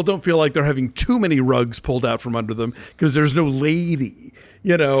that people don't feel like they're having too many rugs pulled out from under them because there's no lady.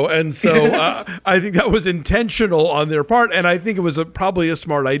 And so I think that was intentional on their part, and I think it was probably a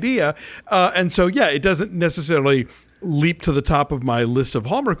smart idea. And so, yeah, it doesn't necessarily leap to the top of my list of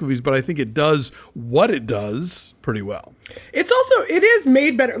Hallmark movies, but I think it does what it does pretty well. It is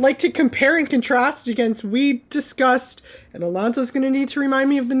made better, like to compare and contrast against, we discussed, and Alonso's going to need to remind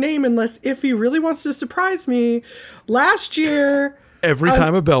me of the name unless if he really wants to surprise me, last year. Every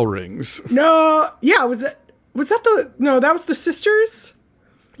time a bell rings. No, yeah, that was the Sisters?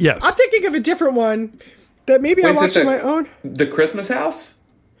 Yes. I'm thinking of a different one that maybe I watched on my own. The Christmas House?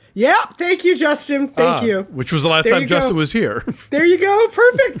 Yeah, thank you, Justin. Thank you. Which was the last time Justin was here. There you go.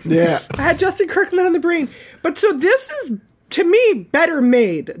 Perfect. Yeah. I had Justin Kirkland on the brain. But so this is, to me, better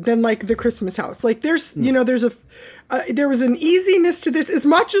made than like The Christmas House. Like there's there was an easiness to this, as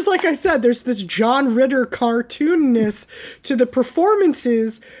much as, like I said, there's this John Ritter cartoonness to the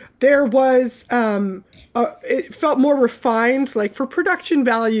performances. There was, it felt more refined, like for production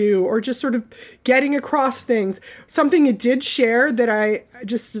value or just sort of getting across things. Something it did share that I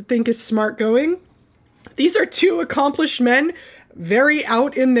just think is smart going. These are two accomplished men, very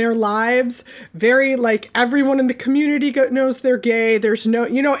out in their lives, very like everyone in the community knows they're gay. There's no,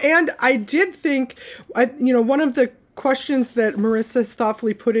 and I did think, one of the questions that Marissa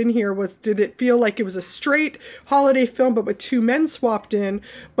thoughtfully put in here was, did it feel like it was a straight holiday film but with two men swapped in?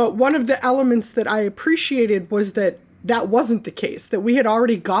 But one of the elements that I appreciated was that wasn't the case, that we had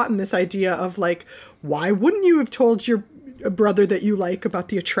already gotten this idea of like, why wouldn't you have told your brother that you like about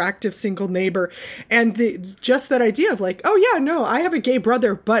the attractive single neighbor? And just that idea of like, oh yeah, no, I have a gay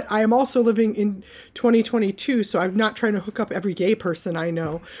brother, but I am also living in 2022, so I'm not trying to hook up every gay person I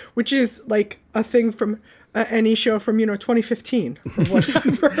know, which is like a thing from any show from 2015 or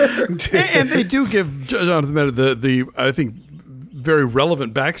whatever. And they do give Jonathan Meadow the I think very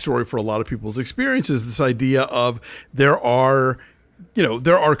relevant backstory for a lot of people's experiences. This idea of there are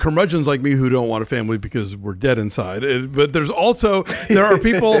curmudgeons like me who don't want a family because we're dead inside. But there are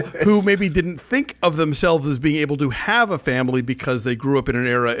people who maybe didn't think of themselves as being able to have a family because they grew up in an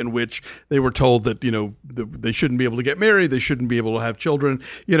era in which they were told that, they shouldn't be able to get married. They shouldn't be able to have children.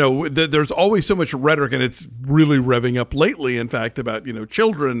 There's always so much rhetoric, and it's really revving up lately, in fact, about,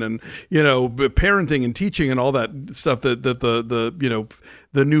 children and, parenting and teaching and all that stuff that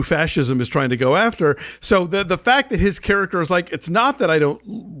the new fascism is trying to go after. So the fact that his character is like, it's not that I don't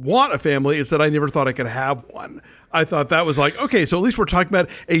want a family, it's that I never thought I could have one. I thought that was like, okay, so at least we're talking about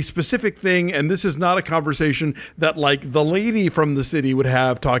a specific thing, and this is not a conversation that like the lady from the city would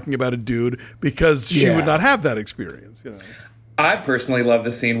have talking about a dude, because she would not have that experience. I personally love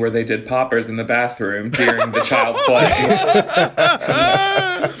the scene where they did poppers in the bathroom during the child's play.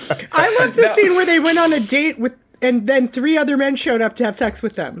 I love the scene where they went on a date and then 3 other men showed up to have sex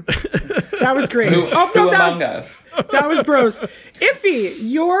with them. That was great. Who among us? That was bros. Iffy,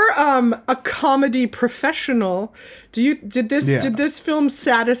 you're a comedy professional. Did this film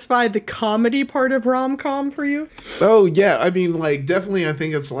satisfy the comedy part of rom-com for you? Oh yeah, I mean, like, definitely. I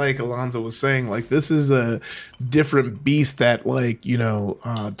think it's like Alonso was saying, like, this is a different beast that like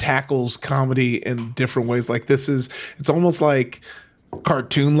tackles comedy in different ways. Like it's almost like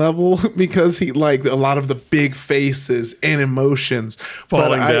cartoon level because he like a lot of the big faces and emotions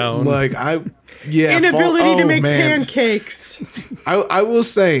falling down. Inability to make pancakes. I will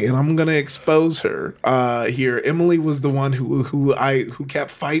say, and I'm gonna expose her here. Emily was the one who kept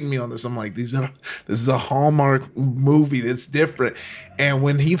fighting me on this. I'm like, this is a Hallmark movie that's different. And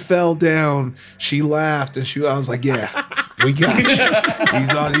when he fell down, she laughed, and I was like, yeah, We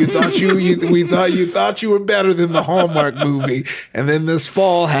got you. We thought you were better than the Hallmark movie, and then this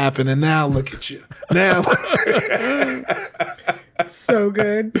fall happened, and now look at you. Now, so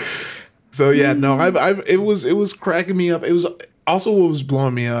good. So yeah, no, it was cracking me up. It was also what was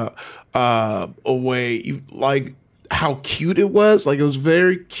blowing me up away, like how cute it was. Like, it was a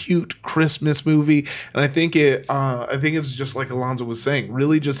very cute Christmas movie, and I think it's just like Alonzo was saying,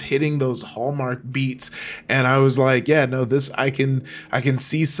 really just hitting those Hallmark beats. And I was like, yeah, no, this I can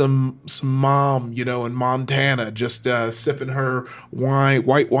see some mom, in Montana just sipping her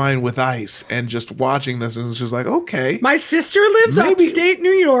white wine with ice and just watching this, and it's just like, okay, my sister lives upstate New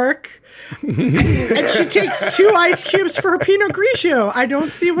York. And she takes 2 ice cubes for her Pinot Grigio. I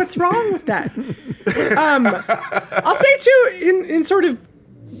don't see what's wrong with that. I'll say too, in sort of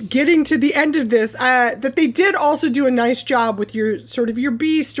getting to the end of this, that they did also do a nice job with your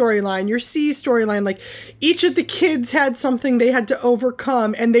B storyline, your C storyline. Like, each of the kids had something they had to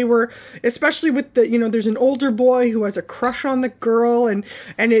overcome, and they were, especially with the, there's an older boy who has a crush on the girl, and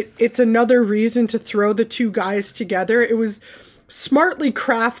it's another reason to throw the 2 guys together. It was smartly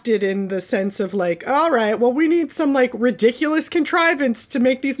crafted in the sense of like, all right, well, we need some like ridiculous contrivance to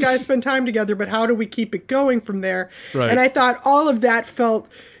make these guys spend time together, but how do we keep it going from there? Right. And I thought all of that felt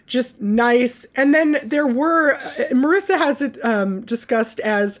just nice. And then there were, Marissa has it discussed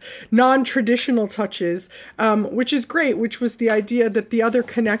as non-traditional touches, which is great, which was the idea that the other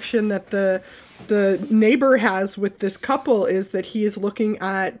connection that the neighbor has with this couple is that he is looking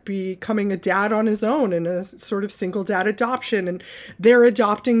at becoming a dad on his own in a sort of single dad adoption, and they're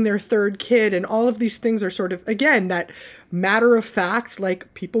adopting their 3rd kid, and all of these things are sort of, again, that matter of fact,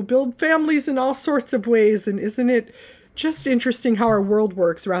 like, people build families in all sorts of ways, and isn't it just interesting how our world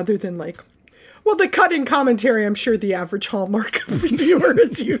works, rather than like, well, the cut-in commentary I'm sure the average Hallmark viewer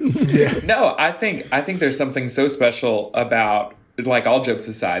is used to. Yeah. No, I think there's something so special about, like, all jokes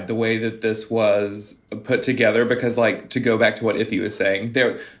aside, the way that this was put together, because, like, to go back to what Iffy was saying,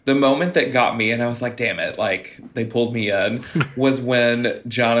 the moment that got me, and I was like, damn it, like, they pulled me in, was when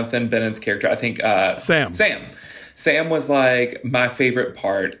Jonathan Bennett's character, I think, Sam was like, my favorite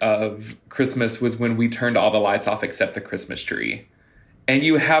part of Christmas was when we turned all the lights off except the Christmas tree. And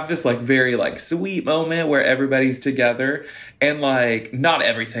you have this, like, very, like, sweet moment where everybody's together, and, like, not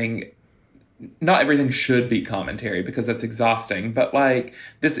everything should be commentary because that's exhausting, but like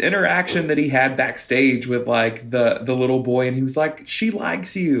this interaction that he had backstage with like the little boy, and he was like, she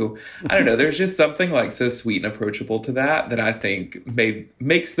likes you. I don't know. There's just something like so sweet and approachable to that I think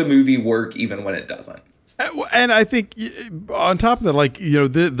makes the movie work even when it doesn't. And I think on top of that, like,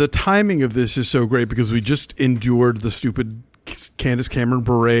 the timing of this is so great because we just endured the stupid Candace Cameron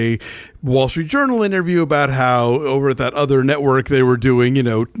Bure Wall Street Journal interview about how over at that other network they were doing,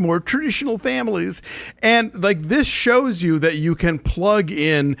 more traditional families. And like, this shows you that you can plug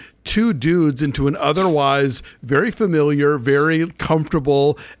in 2 dudes into an otherwise very familiar, very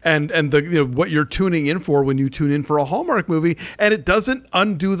comfortable, and the what you're tuning in for when you tune in for a Hallmark movie, and it doesn't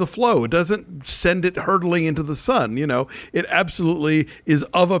undo the flow. It doesn't send it hurtling into the sun. It absolutely is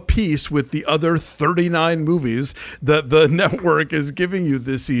of a piece with the other 39 movies that the network is giving you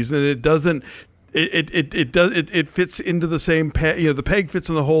this season. It doesn't. It fits into the same the peg fits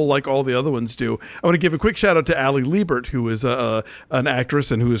in the hole like all the other ones do. I want to give a quick shout out to Ali Liebert, who is an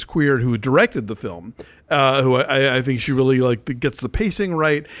actress and who is queer, who directed the film. Who I think she really gets the pacing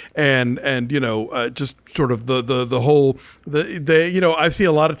right, and just sort of the whole I see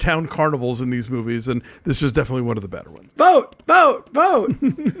a lot of town carnivals in these movies, and this is definitely one of the better ones. Vote. Vote.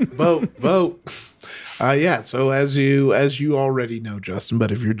 Yeah, so as you already know, Justin,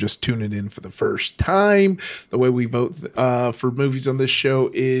 but if you're just tuning in for the first time, the way we vote for movies on this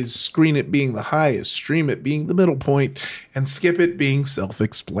show is Screen It being the highest, Stream It being the middle point, and Skip It being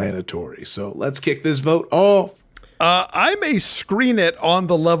self-explanatory. So let's kick this vote off. I may screen it on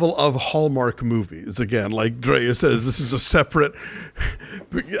the level of Hallmark movies. Again, like Drea says, this is a separate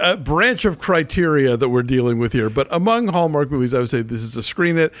branch of criteria that we're dealing with here. But among Hallmark movies, I would say this is a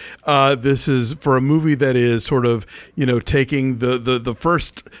screen it. This is for a movie that is sort of, taking the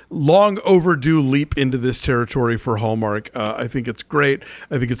first long overdue leap into this territory for Hallmark. I think it's great.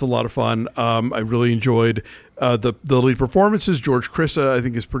 I think it's a lot of fun. I really enjoyed the lead performances. George Crissa, I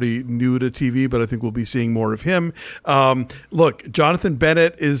think, is pretty new to TV, but I think we'll be seeing more of him. Look, Jonathan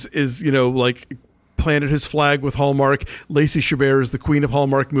Bennett is planted his flag with Hallmark. Lacey Chabert is the queen of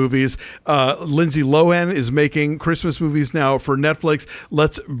Hallmark movies. Lindsay Lohan is making Christmas movies now for Netflix.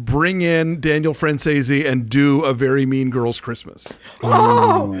 Let's bring in Daniel Franzese and do a Very Mean Girls Christmas.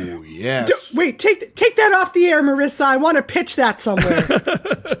 Oh, yes. Wait, take that off the air, Marissa. I want to pitch that somewhere.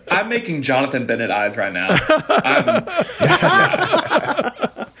 I'm making Jonathan Bennett eyes right now.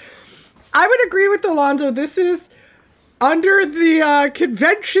 I would agree with Alonzo. This is under the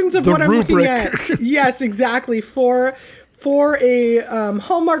conventions of what I'm looking at. Yes, exactly. For a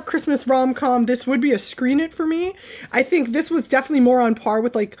Hallmark Christmas rom-com, this would be a screen it for me. I think this was definitely more on par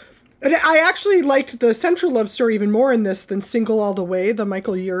with and I actually liked the central love story even more in this than Single All the Way, the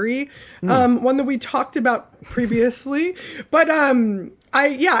Michael Urie one that we talked about previously. But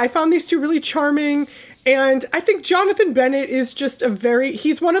I found these two really charming. And I think Jonathan Bennett is just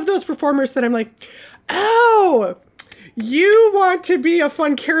he's one of those performers that I'm like, oh, you want to be a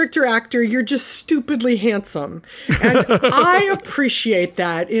fun character actor. You're just stupidly handsome. And I appreciate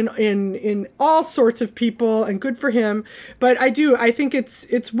that in all sorts of people, and good for him. But I think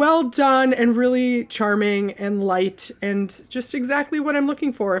it's well done and really charming and light and just exactly what I'm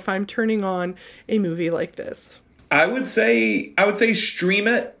looking for if I'm turning on a movie like this. I would say stream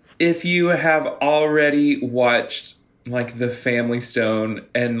it if you have already watched like The Family Stone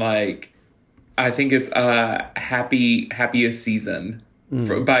and like I think it's Happiest Season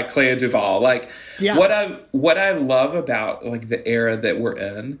by Clea Duvall. Like what I love about like the era that we're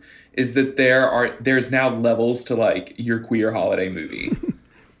in is that there's now levels to like your queer holiday movie.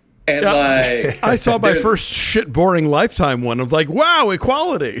 And like I saw my first shit boring Lifetime one of like, wow,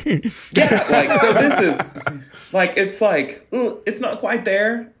 equality. Yeah, like so this is like it's not quite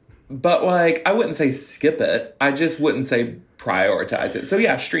there. But, like, I wouldn't say skip it. I just wouldn't say prioritize it. So,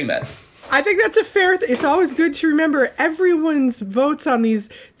 yeah, stream it. I think that's a fair it's always good to remember everyone's votes on these.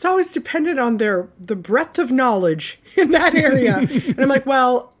 It's always dependent on the breadth of knowledge in that area. And I'm like,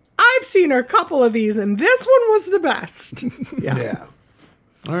 well, I've seen a couple of these, and this one was the best. Yeah.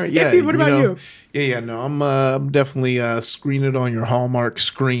 All right, yeah. Iffy, what about you? Yeah, no, I'm definitely screen it on your Hallmark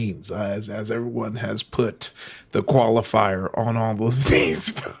screens, as everyone has put the qualifier on all of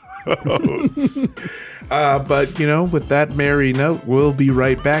these votes. But, with that merry note, we'll be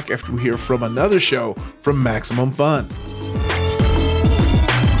right back after we hear from another show from Maximum Fun.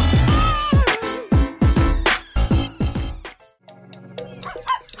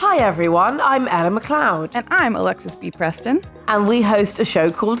 Hi everyone, I'm Ella McLeod. And I'm Alexis B. Preston. And we host a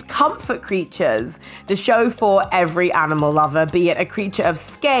show called Comfort Creatures, the show for every animal lover, be it a creature of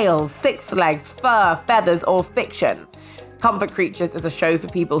scales, 6 legs, fur, feathers, or fiction. Comfort Creatures is a show for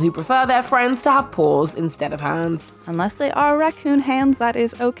people who prefer their friends to have paws instead of hands. Unless they are raccoon hands, that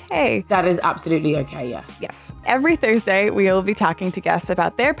is okay. That is absolutely okay, yeah. Yes. Every Thursday, we will be talking to guests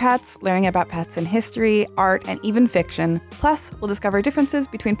about their pets, learning about pets in history, art, and even fiction. Plus, we'll discover differences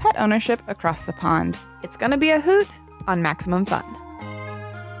between pet ownership across the pond. It's gonna be a hoot on Maximum Fun.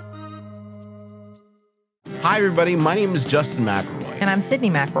 Hi, everybody. My name is Justin McElroy. And I'm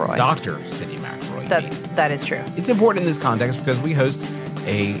Sydney McElroy. Dr. Sydney McElroy. That is true. It's important in this context because we host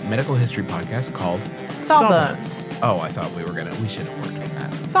a medical history podcast called Sawbones. Oh, I thought we should have worked on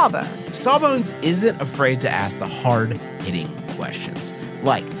that. Sawbones. Sawbones isn't afraid to ask the hard-hitting questions.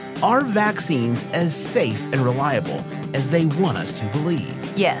 Like, are vaccines as safe and reliable as they want us to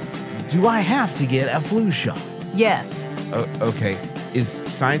believe? Yes. Do I have to get a flu shot? Yes. Okay. Is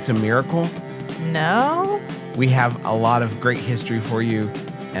science a miracle? No. We have a lot of great history for you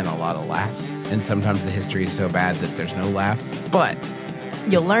and a lot of laughs. And sometimes the history is so bad that there's no laughs. But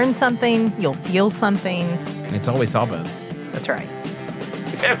you'll learn something, you'll feel something. And it's always Sawbones. That's right.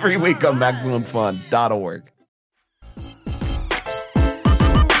 Every week on MaximumFun.org.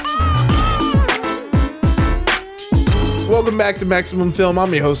 Welcome back to Maximum Film.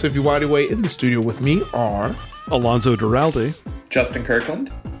 I'm your host, Iffy Whiteway. In the studio with me are Alonzo Duralde, Justin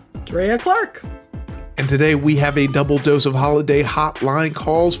Kirkland, Drea Clark. And today we have a double dose of holiday hotline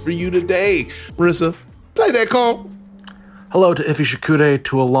calls for you today. Marissa, play that call. Hello to Iffy Shikude,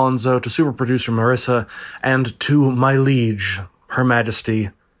 to Alonzo, to super producer Marissa, and to my liege, Her Majesty,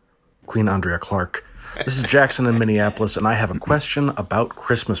 Queen Andrea Clark. This is Jackson in Minneapolis, and I have a question about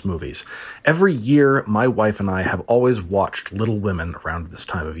Christmas movies. Every year, my wife and I have always watched Little Women around this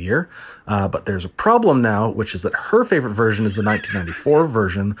time of year, but there's a problem now, which is that her favorite version is the 1994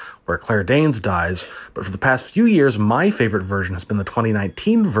 version, where Claire Danes dies, but for the past few years, my favorite version has been the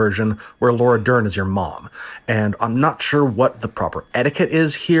 2019 version, where Laura Dern is your mom. And I'm not sure what the proper etiquette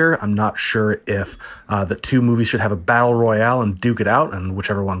is here. I'm not sure if the two movies should have a battle royale and duke it out, and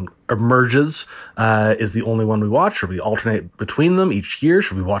whichever one emerges is the only one we watch. Should we alternate between them each year?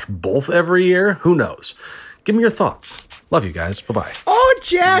 Should we watch both every year? Who knows? Give me your thoughts. Love you guys. Bye-bye. Oh,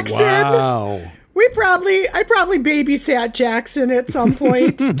 Jackson. Wow. I probably babysat Jackson at some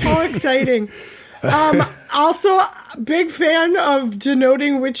point. How exciting. Also, big fan of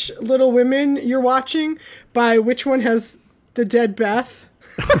denoting which Little Women you're watching by which one has the dead Beth.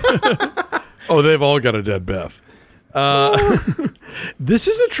 Oh, they've all got a dead Beth. This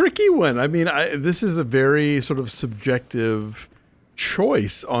is a tricky one. I mean, this is a very sort of subjective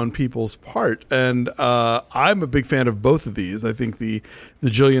choice on people's part, and I'm a big fan of both of these. I think the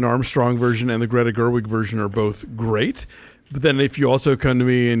Gillian Armstrong version and the Greta Gerwig version are both great. But then, if you also come to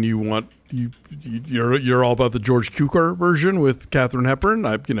me and you want you're all about the George Cukor version with Katharine Hepburn,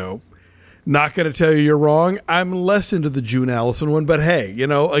 not going to tell you you're wrong. I'm less into the June Allison one, but hey,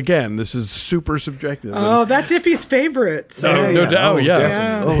 again, this is super subjective. Oh, that's Iffy's favorite. So. No doubt. Yeah.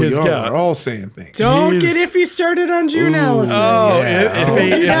 Definitely. His y'all guy. are all saying things. Don't get Iffy started on June Allison. Oh,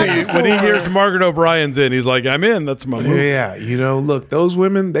 if when he hears Margaret O'Brien's in, he's like, I'm in. That's my movie. Yeah, look, those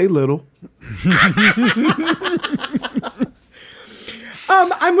women, they little.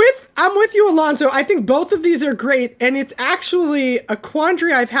 I'm with you, Alonzo. I think both of these are great, and it's actually a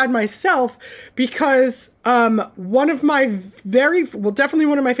quandary I've had myself because one of my definitely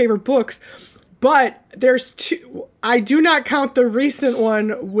one of my favorite books, but there's two. I do not count the recent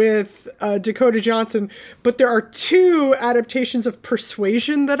one with Dakota Johnson, but there are two adaptations of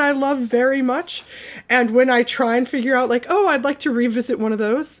Persuasion that I love very much, and when I try and figure out I'd like to revisit one of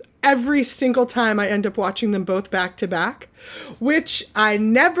those, every single time I end up watching them both back to back, which I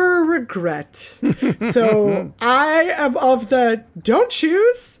never regret. So I am of the don't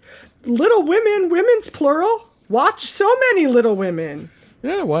choose. Little Women, women's plural. Watch so many Little Women.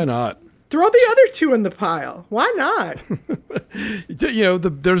 Yeah, why not? Throw the other two in the pile. Why not?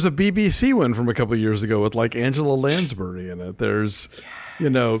 There's a BBC one from a couple of years ago with Angela Lansbury in it. There's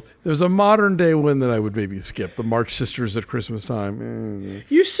there's a modern day one that I would maybe skip. The March Sisters at Christmas Time.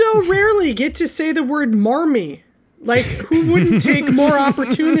 You so rarely get to say the word marmy. Who wouldn't take more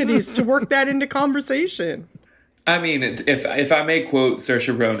opportunities to work that into conversation? I mean, if I may quote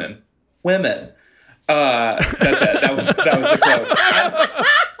Saoirse Ronan, women. That's it. That was the quote.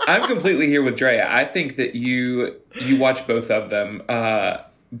 I'm completely here with Drea. I think that you watch both of them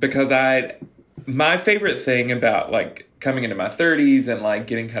because my favorite thing about coming into my 30s and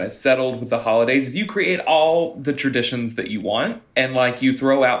getting kind of settled with the holidays is you create all the traditions that you want and you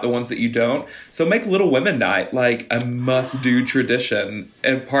throw out the ones that you don't. So make Little Women Night a must-do tradition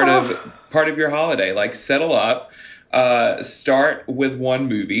and part of your holiday. Settle up. Start with one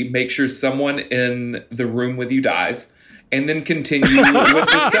movie. Make sure someone in the room with you dies. And then continue with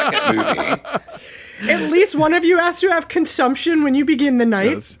the second movie. At least one of you has to have consumption when you begin the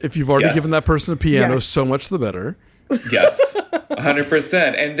night. Yes. If you've already given that person a piano, so much the better. Yes,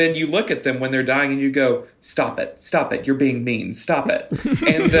 100%. And then you look at them when they're dying and you go, stop it, you're being mean, stop it.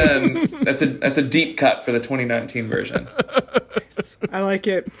 And then that's a deep cut for the 2019 version. I like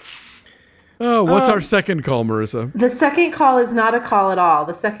it. Oh, what's our second call, Marissa? The second call is not a call at all.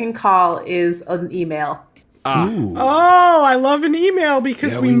 The second call is an email. Oh, I love an email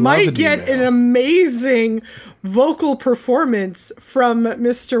because we might get an amazing vocal performance from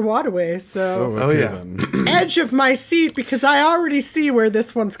Mr. Wadaway. So, edge of my seat because I already see where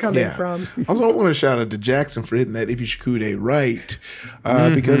this one's coming from. Also, I want to shout out to Jackson for hitting that Iffy Shikude right,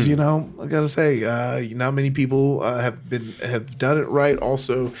 because I gotta say, not many people have done it right.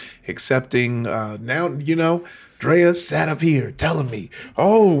 Also, accepting now, Drea sat up here telling me,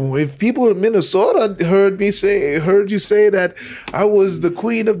 "Oh, if people in Minnesota heard you say that I was the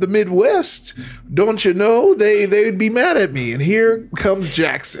queen of the Midwest, don't you know they'd be mad at me?" And here comes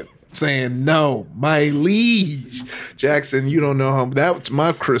Jackson saying, "No, my liege, Jackson, you don't know how that's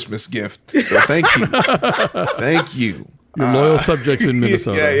my Christmas gift. So thank you, thank you." Your loyal subjects in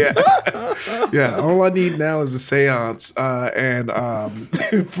Minnesota. Yeah. All I need now is a seance, and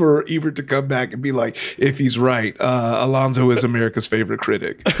for Ebert to come back and be like, if he's right, Alonzo is America's favorite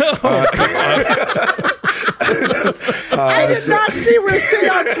critic. I did not see where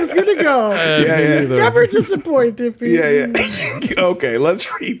seance was going to go. Never disappoint, Iffy. Okay, let's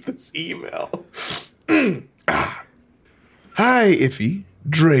read this email. Hi, Iffy,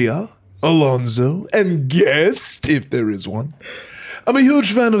 Drea, Alonzo, and guest, if there is one. I'm a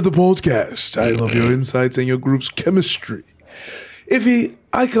huge fan of the podcast. I love your insights and your group's chemistry. Iffy,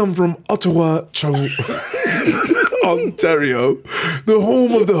 I come from Ottawa, Ontario, the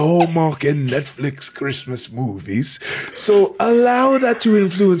home of the Hallmark and Netflix Christmas movies. So allow that to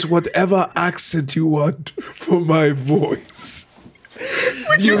influence whatever accent you want for my voice.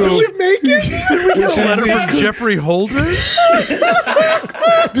 Which is Jamaican? Which letter from Jeffrey Holder?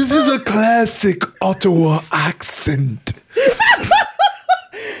 This is a classic Ottawa accent.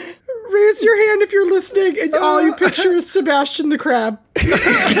 Raise your hand if you're listening and all you picture is Sebastian the Crab.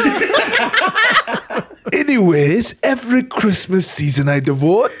 Anyways, every Christmas season I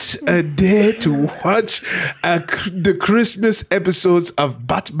devote a day to watch the Christmas episodes of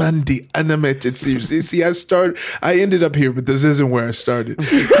Batman the Animated Series. You see, I ended up here, but this isn't where I started.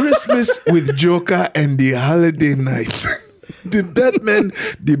 Christmas with Joker and the Holiday Nights. The Batman,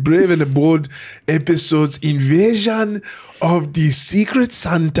 the Brave and the Bold episodes, Invasion of the Secret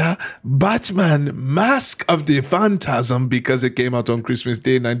Santa, Batman, Mask of the Phantasm, because it came out on Christmas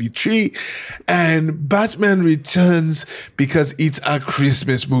Day 93, and Batman Returns because it's a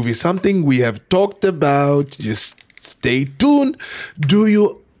Christmas movie, something we have talked about. Just stay tuned. Do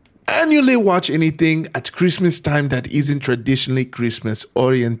you annually watch anything at Christmas time that isn't traditionally Christmas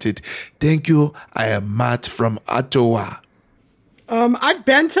oriented? Thank you. I am Matt from Ottawa. I've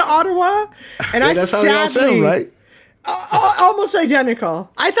been to Ottawa, and I that's how sadly, they all sound, right? Almost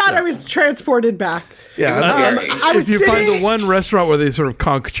identical. I thought I was transported back. Yeah, I was if you sitting, find the one restaurant where they serve of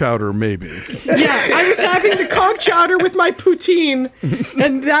conch chowder, maybe. Yeah, I was having the conch chowder with my poutine,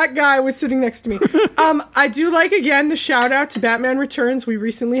 and that guy was sitting next to me. I do like, again, the shout out to Batman Returns. We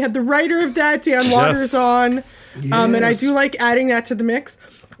recently had the writer of that, Dan Waters, on, and I do like adding that to the mix.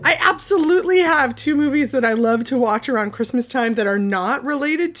 I absolutely have two movies that I love to watch around Christmas time that are not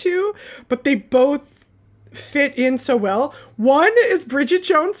related to, but they both fit in so well. One is Bridget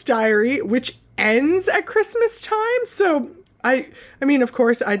Jones' Diary, which ends at Christmas time. So I mean, of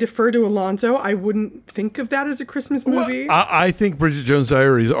course, I defer to Alonzo. I wouldn't think of that as a Christmas movie. Well, I think Bridget Jones'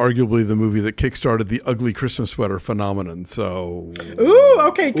 Diary is arguably the movie that kickstarted the ugly Christmas sweater phenomenon. So, ooh,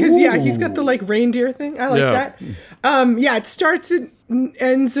 okay, because he's got the like reindeer thing. I like that. It starts and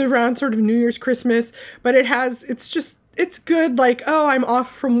ends around sort of New Year's, Christmas, but it's good. Like, oh, I'm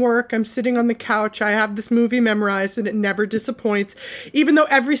off from work. I'm sitting on the couch. I have this movie memorized and it never disappoints. Even though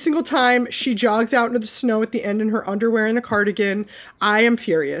every single time she jogs out into the snow at the end in her underwear and a cardigan, I am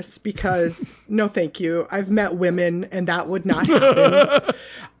furious because no, thank you. I've met women and that would not happen.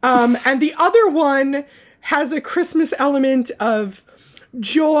 And the other one has a Christmas element of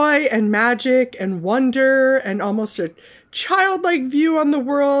joy and magic and wonder and almost a childlike view on the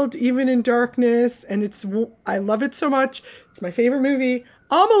world, even in darkness, and I love it so much. It's my favorite movie,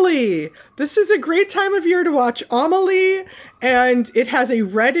 Amelie. This is a great time of year to watch Amelie, and it has a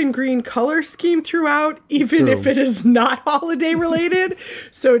red and green color scheme throughout, even if it is not holiday related,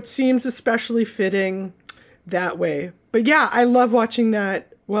 so it seems especially fitting that way. But yeah, I love watching that.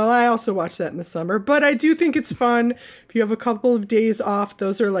 Well, I also watch that in the summer, but I do think it's fun. If you have a couple of days off,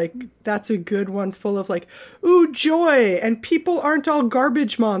 that's a good one full of like, ooh, joy, and people aren't all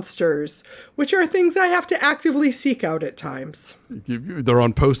garbage monsters, which are things I have to actively seek out at times. They're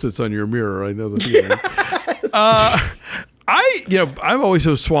on Post-its on your mirror. I know the feeling. I'm always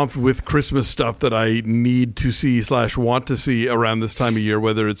so swamped with Christmas stuff that I need to see / want to see around this time of year,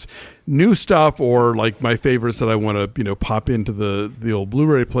 whether it's new stuff or like my favorites that I want to, pop into the old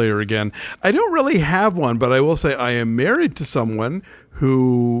Blu-ray player again. I don't really have one, but I will say I am married to someone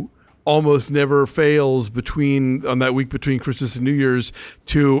who almost never fails on that week between Christmas and New Year's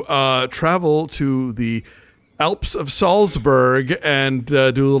to travel to the Alps of Salzburg and do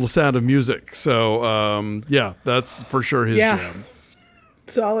a little Sound of Music. So, that's for sure his jam.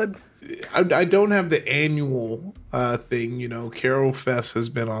 Solid. I don't have the annual thing. Carol Fest has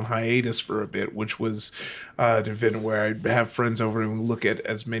been on hiatus for a bit, which was the event where I have friends over and look at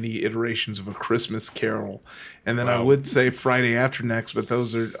as many iterations of A Christmas Carol. And then I would say Friday After Next, but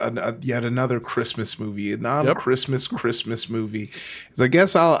those are yet another Christmas movie, a non-Christmas movie. So I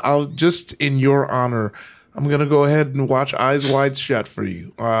guess I'll just in your honor, I'm going to go ahead and watch Eyes Wide Shut for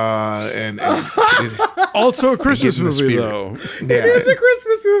you. And also a Christmas movie, though. Yeah. It is a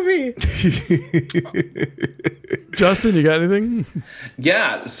Christmas movie. Justin, you got anything?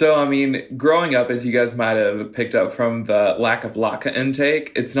 Yeah. So, growing up, as you guys might have picked up from the lack of latke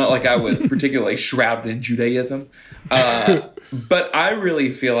intake, it's not like I was particularly shrouded in Judaism. But I really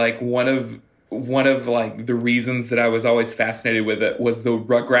feel like one of like the reasons that I was always fascinated with it was the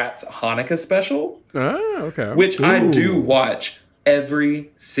Rugrats Hanukkah special. Oh, okay. Which I do watch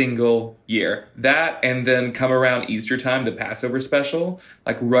every single year. That, and then come around Easter time, the Passover special,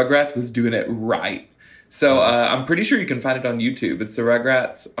 like Rugrats was doing it right. So I'm pretty sure you can find it on YouTube. It's the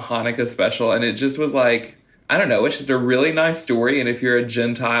Rugrats Hanukkah special, and it just was like, I don't know, it's just a really nice story. And if you're a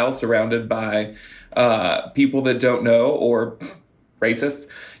Gentile surrounded by people that don't know or racist,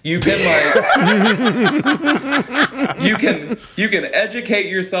 you can you can educate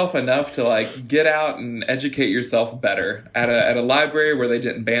yourself enough to like get out and educate yourself better at a library where they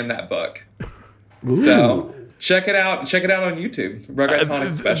didn't ban that book. Ooh. So Check it out. Check it out on YouTube. Rugrats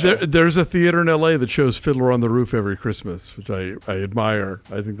Haunted Special. There's a theater in LA that shows Fiddler on the Roof every Christmas, which I admire.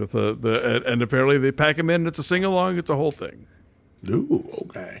 I think that and apparently they pack them in. It's a sing along. It's a whole thing. Ooh,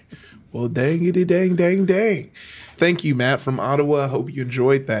 okay. Well, dangity dang dang dang. Thank you, Matt from Ottawa. I hope you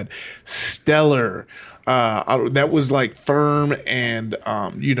enjoyed that. Stellar. That was like firm and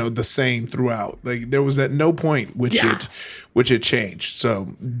the same throughout. Like there was at no point which it changed. So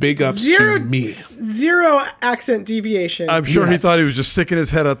big ups to me. Zero accent deviation. I'm sure he thought he was just sticking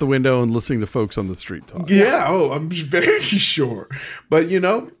his head out the window and listening to folks on the street talk. Yeah, I'm very sure. But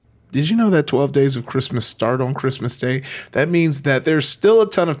did you know that 12 Days of Christmas start on Christmas Day? That means that there's still a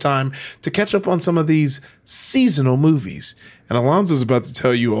ton of time to catch up on some of these seasonal movies. And Alonzo's about to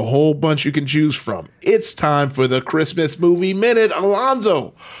tell you a whole bunch you can choose from. It's time for the Christmas Movie Minute.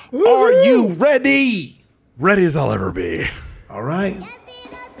 Alonzo, are you ready? Ready as I'll ever be. All right.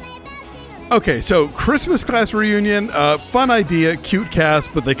 Okay, so Christmas class reunion, fun idea, cute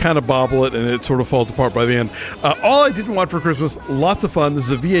cast, but they kind of bobble it and it sort of falls apart by the end. All I Didn't Want for Christmas, lots of fun.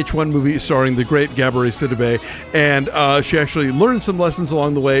 This is a VH1 movie starring the great Gabourey Sidibe, and she actually learned some lessons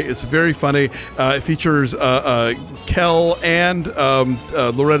along the way. It's very funny. It features Kel and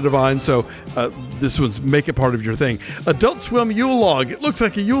Loretta Devine, so this one's make it part of your thing. Adult Swim Yule Log. It looks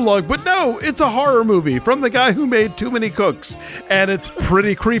like a Yule log, but no, it's a horror movie from the guy who made Too Many Cooks, and it's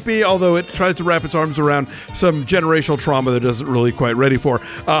pretty creepy, although it tries to wrap its arms around some generational trauma that it isn't really quite ready for.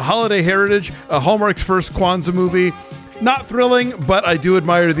 Holiday Heritage, Hallmark's first Kwanzaa movie. Not thrilling, but I do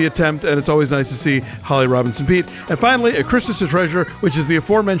admire the attempt, and it's always nice to see Holly Robinson Peete. And finally, A Christmas to Treasure, which is the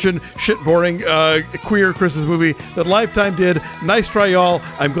aforementioned shit-boring queer Christmas movie that Lifetime did. Nice try, y'all.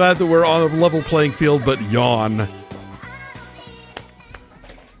 I'm glad that we're on a level playing field, but yawn.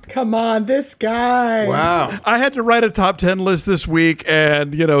 Come on, this guy. Wow. I had to write a top 10 list this week,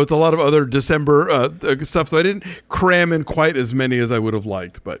 and, it's a lot of other December stuff, so I didn't cram in quite as many as I would have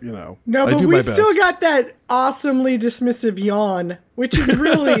liked, but, No, but we still got that awesomely dismissive yawn, which has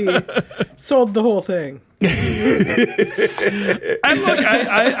really sold the whole thing. And look,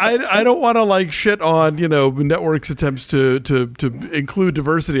 I don't want to shit on networks' attempts to include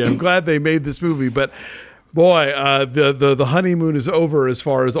diversity. I'm glad they made this movie, but boy, the honeymoon is over as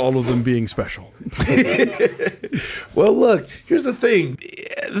far as all of them being special. Well, look, here's the thing.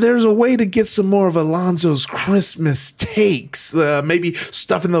 There's a way to get some more of Alonzo's Christmas takes, maybe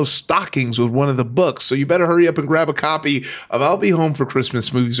stuffing those stockings with one of the books. So you better hurry up and grab a copy of I'll Be Home for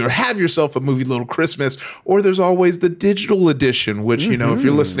Christmas Movies, or have yourself a movie Little Christmas, or there's always the digital edition, which, if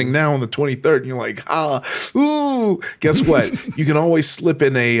you're listening now on the 23rd and you're like, guess what? You can always slip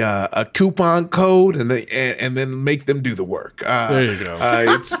in a coupon code and then make them do the work. There you go.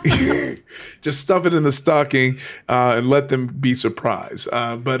 Just stuff it in the stocking and let them be surprised.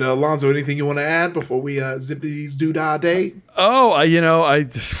 But Alonzo, anything you want to add before we zip these doodah day? Oh, I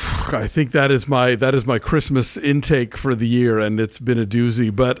think that is my Christmas intake for the year, and it's been a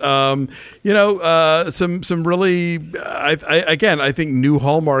doozy. But some really, I think new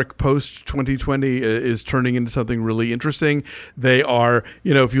Hallmark post 2020 is turning into something really interesting. They are,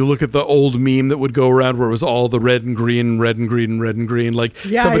 if you look at the old meme that would go around where it was all the red and green, red and green, red and green,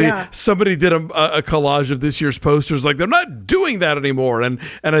 somebody did a collage of this year's posters. Like, they're not doing that anymore, and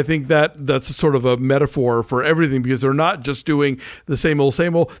I think that's sort of a metaphor for everything, because they're not just doing the same old.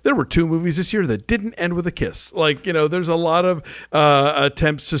 There were 2 movies this year that didn't end with a kiss. There's a lot of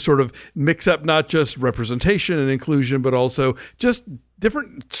attempts to sort of mix up not just representation and inclusion, but also just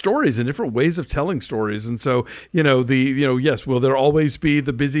different stories and different ways of telling stories. And so, yes, will there always be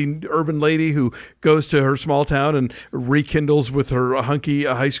the busy urban lady who goes to her small town and rekindles with her hunky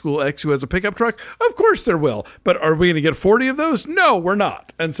high school ex who has a pickup truck? Of course there will. But are we going to get 40 of those? No, we're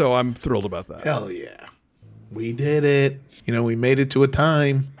not. And so I'm thrilled about that. Hell yeah. We did it. We made it to a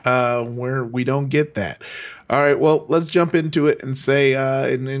time where we don't get that. All right, well, let's jump into it and say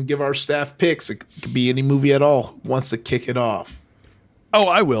and give our staff picks. It could be any movie at all. Who wants to kick it off? Oh,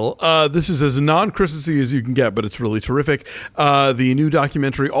 I will. This is as non-Christmassy as you can get, but it's really terrific. The new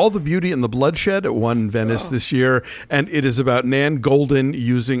documentary, All the Beauty and the Bloodshed, won Venice this year, and it is about Nan Goldin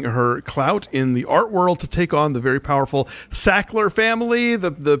using her clout in the art world to take on the very powerful Sackler family,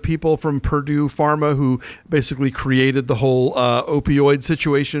 the people from Purdue Pharma who basically created the whole opioid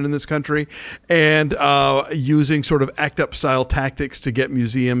situation in this country, and using sort of act-up style tactics to get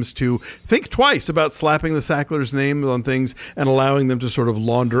museums to think twice about slapping the Sacklers' names on things and allowing them to sort of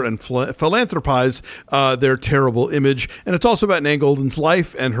launder and philanthropize their terrible image. And it's also about Nan Goldin's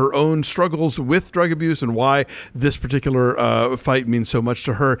life and her own struggles with drug abuse and why this particular fight means so much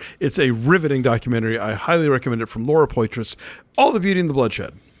to her. It's a riveting documentary. I highly recommend it, from Laura Poitras. All the Beauty and the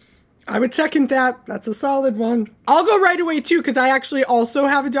Bloodshed. I would second that. That's a solid one. I'll go right away too, because I actually also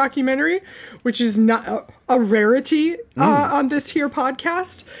have a documentary, which is not a rarity on this here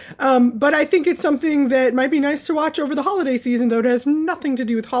podcast. But I think it's something that might be nice to watch over the holiday season, though it has nothing to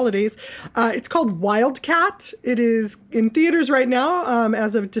do with holidays. It's called Wildcat. It is in theaters right now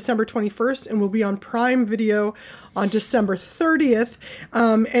as of December 21st and will be on Prime Video on December 30th.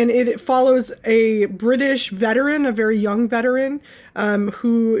 And it follows a British veteran, a very young veteran,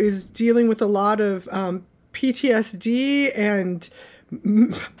 who is dealing with a lot of PTSD and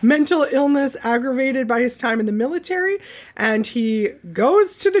mental illness aggravated by his time in the military. And he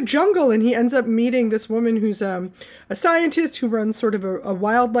goes to the jungle and he ends up meeting this woman who's a scientist who runs sort of a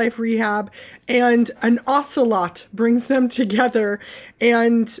wildlife rehab, and an ocelot brings them together.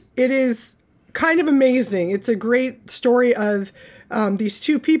 And it is kind of amazing. It's a great story of these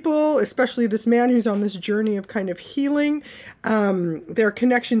two people, especially this man who's on this journey of kind of healing, their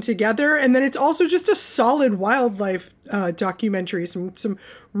connection together. And then it's also just a solid wildlife documentary, some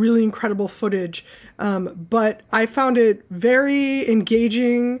really incredible footage. But I found it very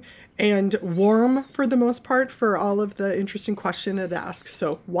engaging and warm for the most part for all of the interesting questions it asks.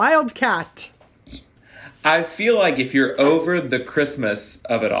 So Wildcat. I feel like if you're over the Christmas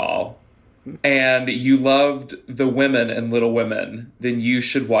of it all, and you loved the women in Little Women, then you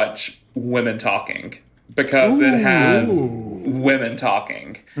should watch Women Talking, because it has women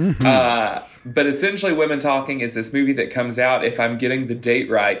talking. But essentially, Women Talking is this movie that comes out, if I'm getting the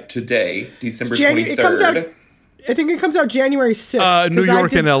date right, today, December 23rd. I think it comes out January 6th. New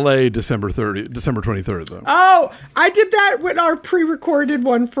York and LA, December 23rd, though. Oh, I did that with our pre-recorded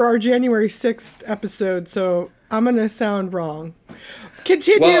one for our January 6th episode, so I'm going to sound wrong.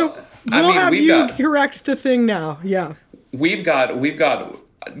 Continue. Well, we'll have you correct the thing now. Yeah. We've got.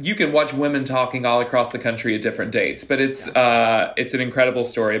 You can watch women talking all across the country at different dates, but it's an incredible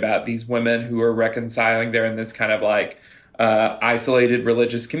story about these women who are reconciling. They're in this kind of like isolated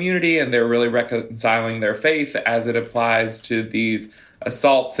religious community, and they're really reconciling their faith as it applies to these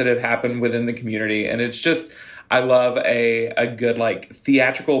assaults that have happened within the community. And it's just, I love a good like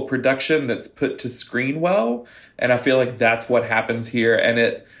theatrical production that's put to screen well, and I feel like that's what happens here.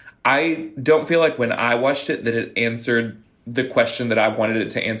 And I don't feel like when I watched it that it answered the question that I wanted it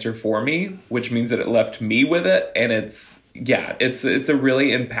to answer for me, which means that it left me with it. And it's a really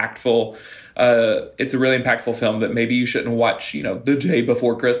impactful film that maybe you shouldn't watch, the day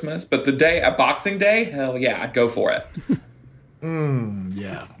before Christmas, but the day at Boxing Day, hell yeah, go for it.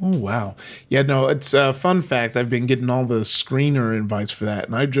 Yeah. Oh, wow. Yeah, no, it's a fun fact. I've been getting all the screener invites for that,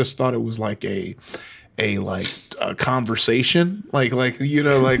 and I just thought it was like a conversation, like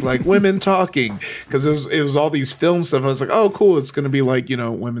women talking, because it was all these film stuff. I was like, oh, cool, it's gonna be like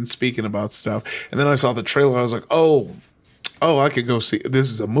women speaking about stuff. And then I saw the trailer. I was like, oh, I could go see. This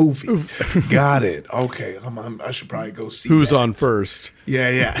is a movie. Got it. Okay, I should probably go see. Who's on first?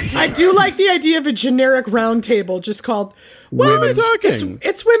 Yeah. I do like the idea of a generic round table just called Women Talking.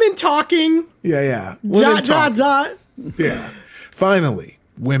 It's women talking. Yeah. Women talking. Yeah. Finally,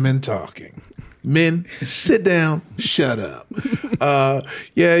 women talking. Men, sit down, shut up. In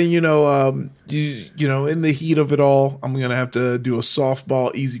the heat of it all, I'm gonna have to do a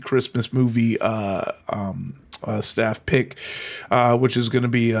softball easy Christmas movie staff pick, which is going to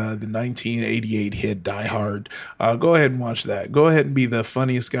be the 1988 hit Die Hard. Go ahead and watch that. Go ahead and be the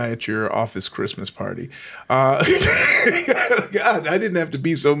funniest guy at your office Christmas party. God, I didn't have to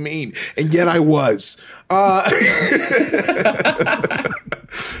be so mean, and yet I was.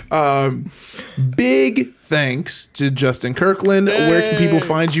 Big thanks to Justin Kirkland. Hey. Where can people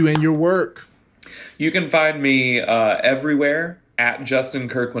find you and your work? You can find me everywhere at Justin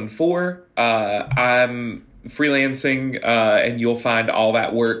Kirkland 4. I'm freelancing, and you'll find all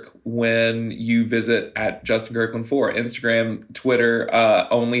that work when you visit at Justin Kirkland 4. Instagram, Twitter,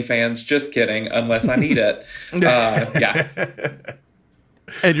 OnlyFans. Just kidding, unless I need it. Yeah.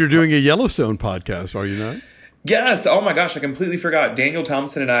 And you're doing a Yellowstone podcast, are you not? Yes. Oh my gosh, I completely forgot. Daniel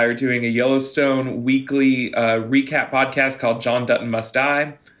Thompson and I are doing a Yellowstone weekly recap podcast called John Dutton Must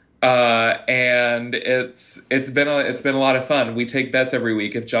Die. And it's been a lot of fun. We take bets every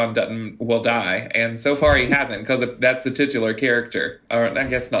week if John Dutton will die, and so far he hasn't, because that's the titular character, or I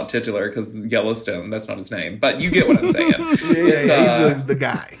guess not titular because Yellowstone, that's not his name, but you get what I'm saying. He's the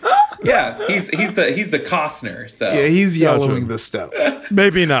guy. Yeah, he's the Costner. So yeah, he's yellowing the stone.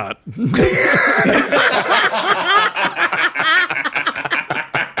 Maybe not.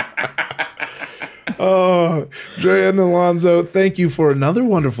 Oh, Dre and Alonzo, thank you for another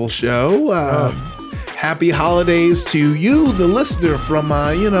wonderful show. happy holidays to you, the listener, from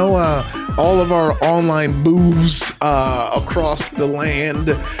all of our online booths across the land,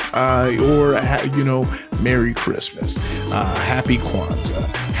 or Merry Christmas, Happy Kwanzaa,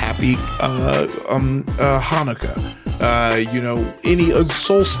 Happy Hanukkah, any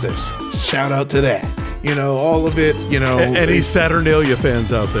solstice. Shout out to that. All of it. Any Saturnalia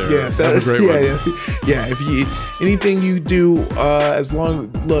fans out there? Yeah, have a great one. Yeah. If anything you do,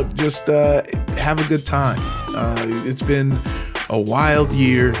 just have a good time. It's been a wild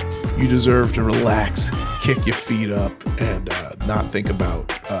year. You deserve to relax, kick your feet up, and not think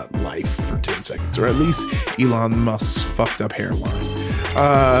about life for 10 seconds, or at least Elon Musk's fucked up hairline.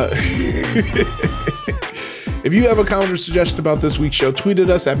 If you have a comment or suggestion about this week's show, tweet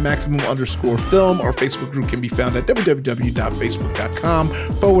at us at maximum_film. Our Facebook group can be found at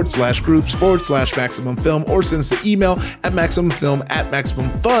www.facebook.com/groups/maximum film, or send us an email at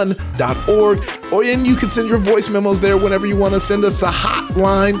maximumfilm@maximumfun.org. And you can send your voice memos there whenever you want to send us a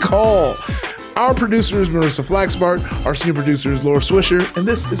hotline call. Our producer is Marissa Flaxbart. Our senior producer is Laura Swisher. And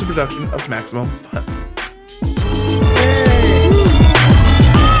this is a production of Maximum Fun.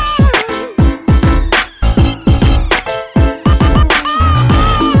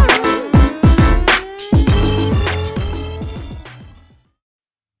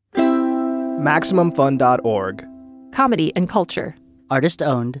 MaximumFun.org. Comedy and culture. Artist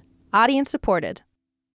owned. Audience supported.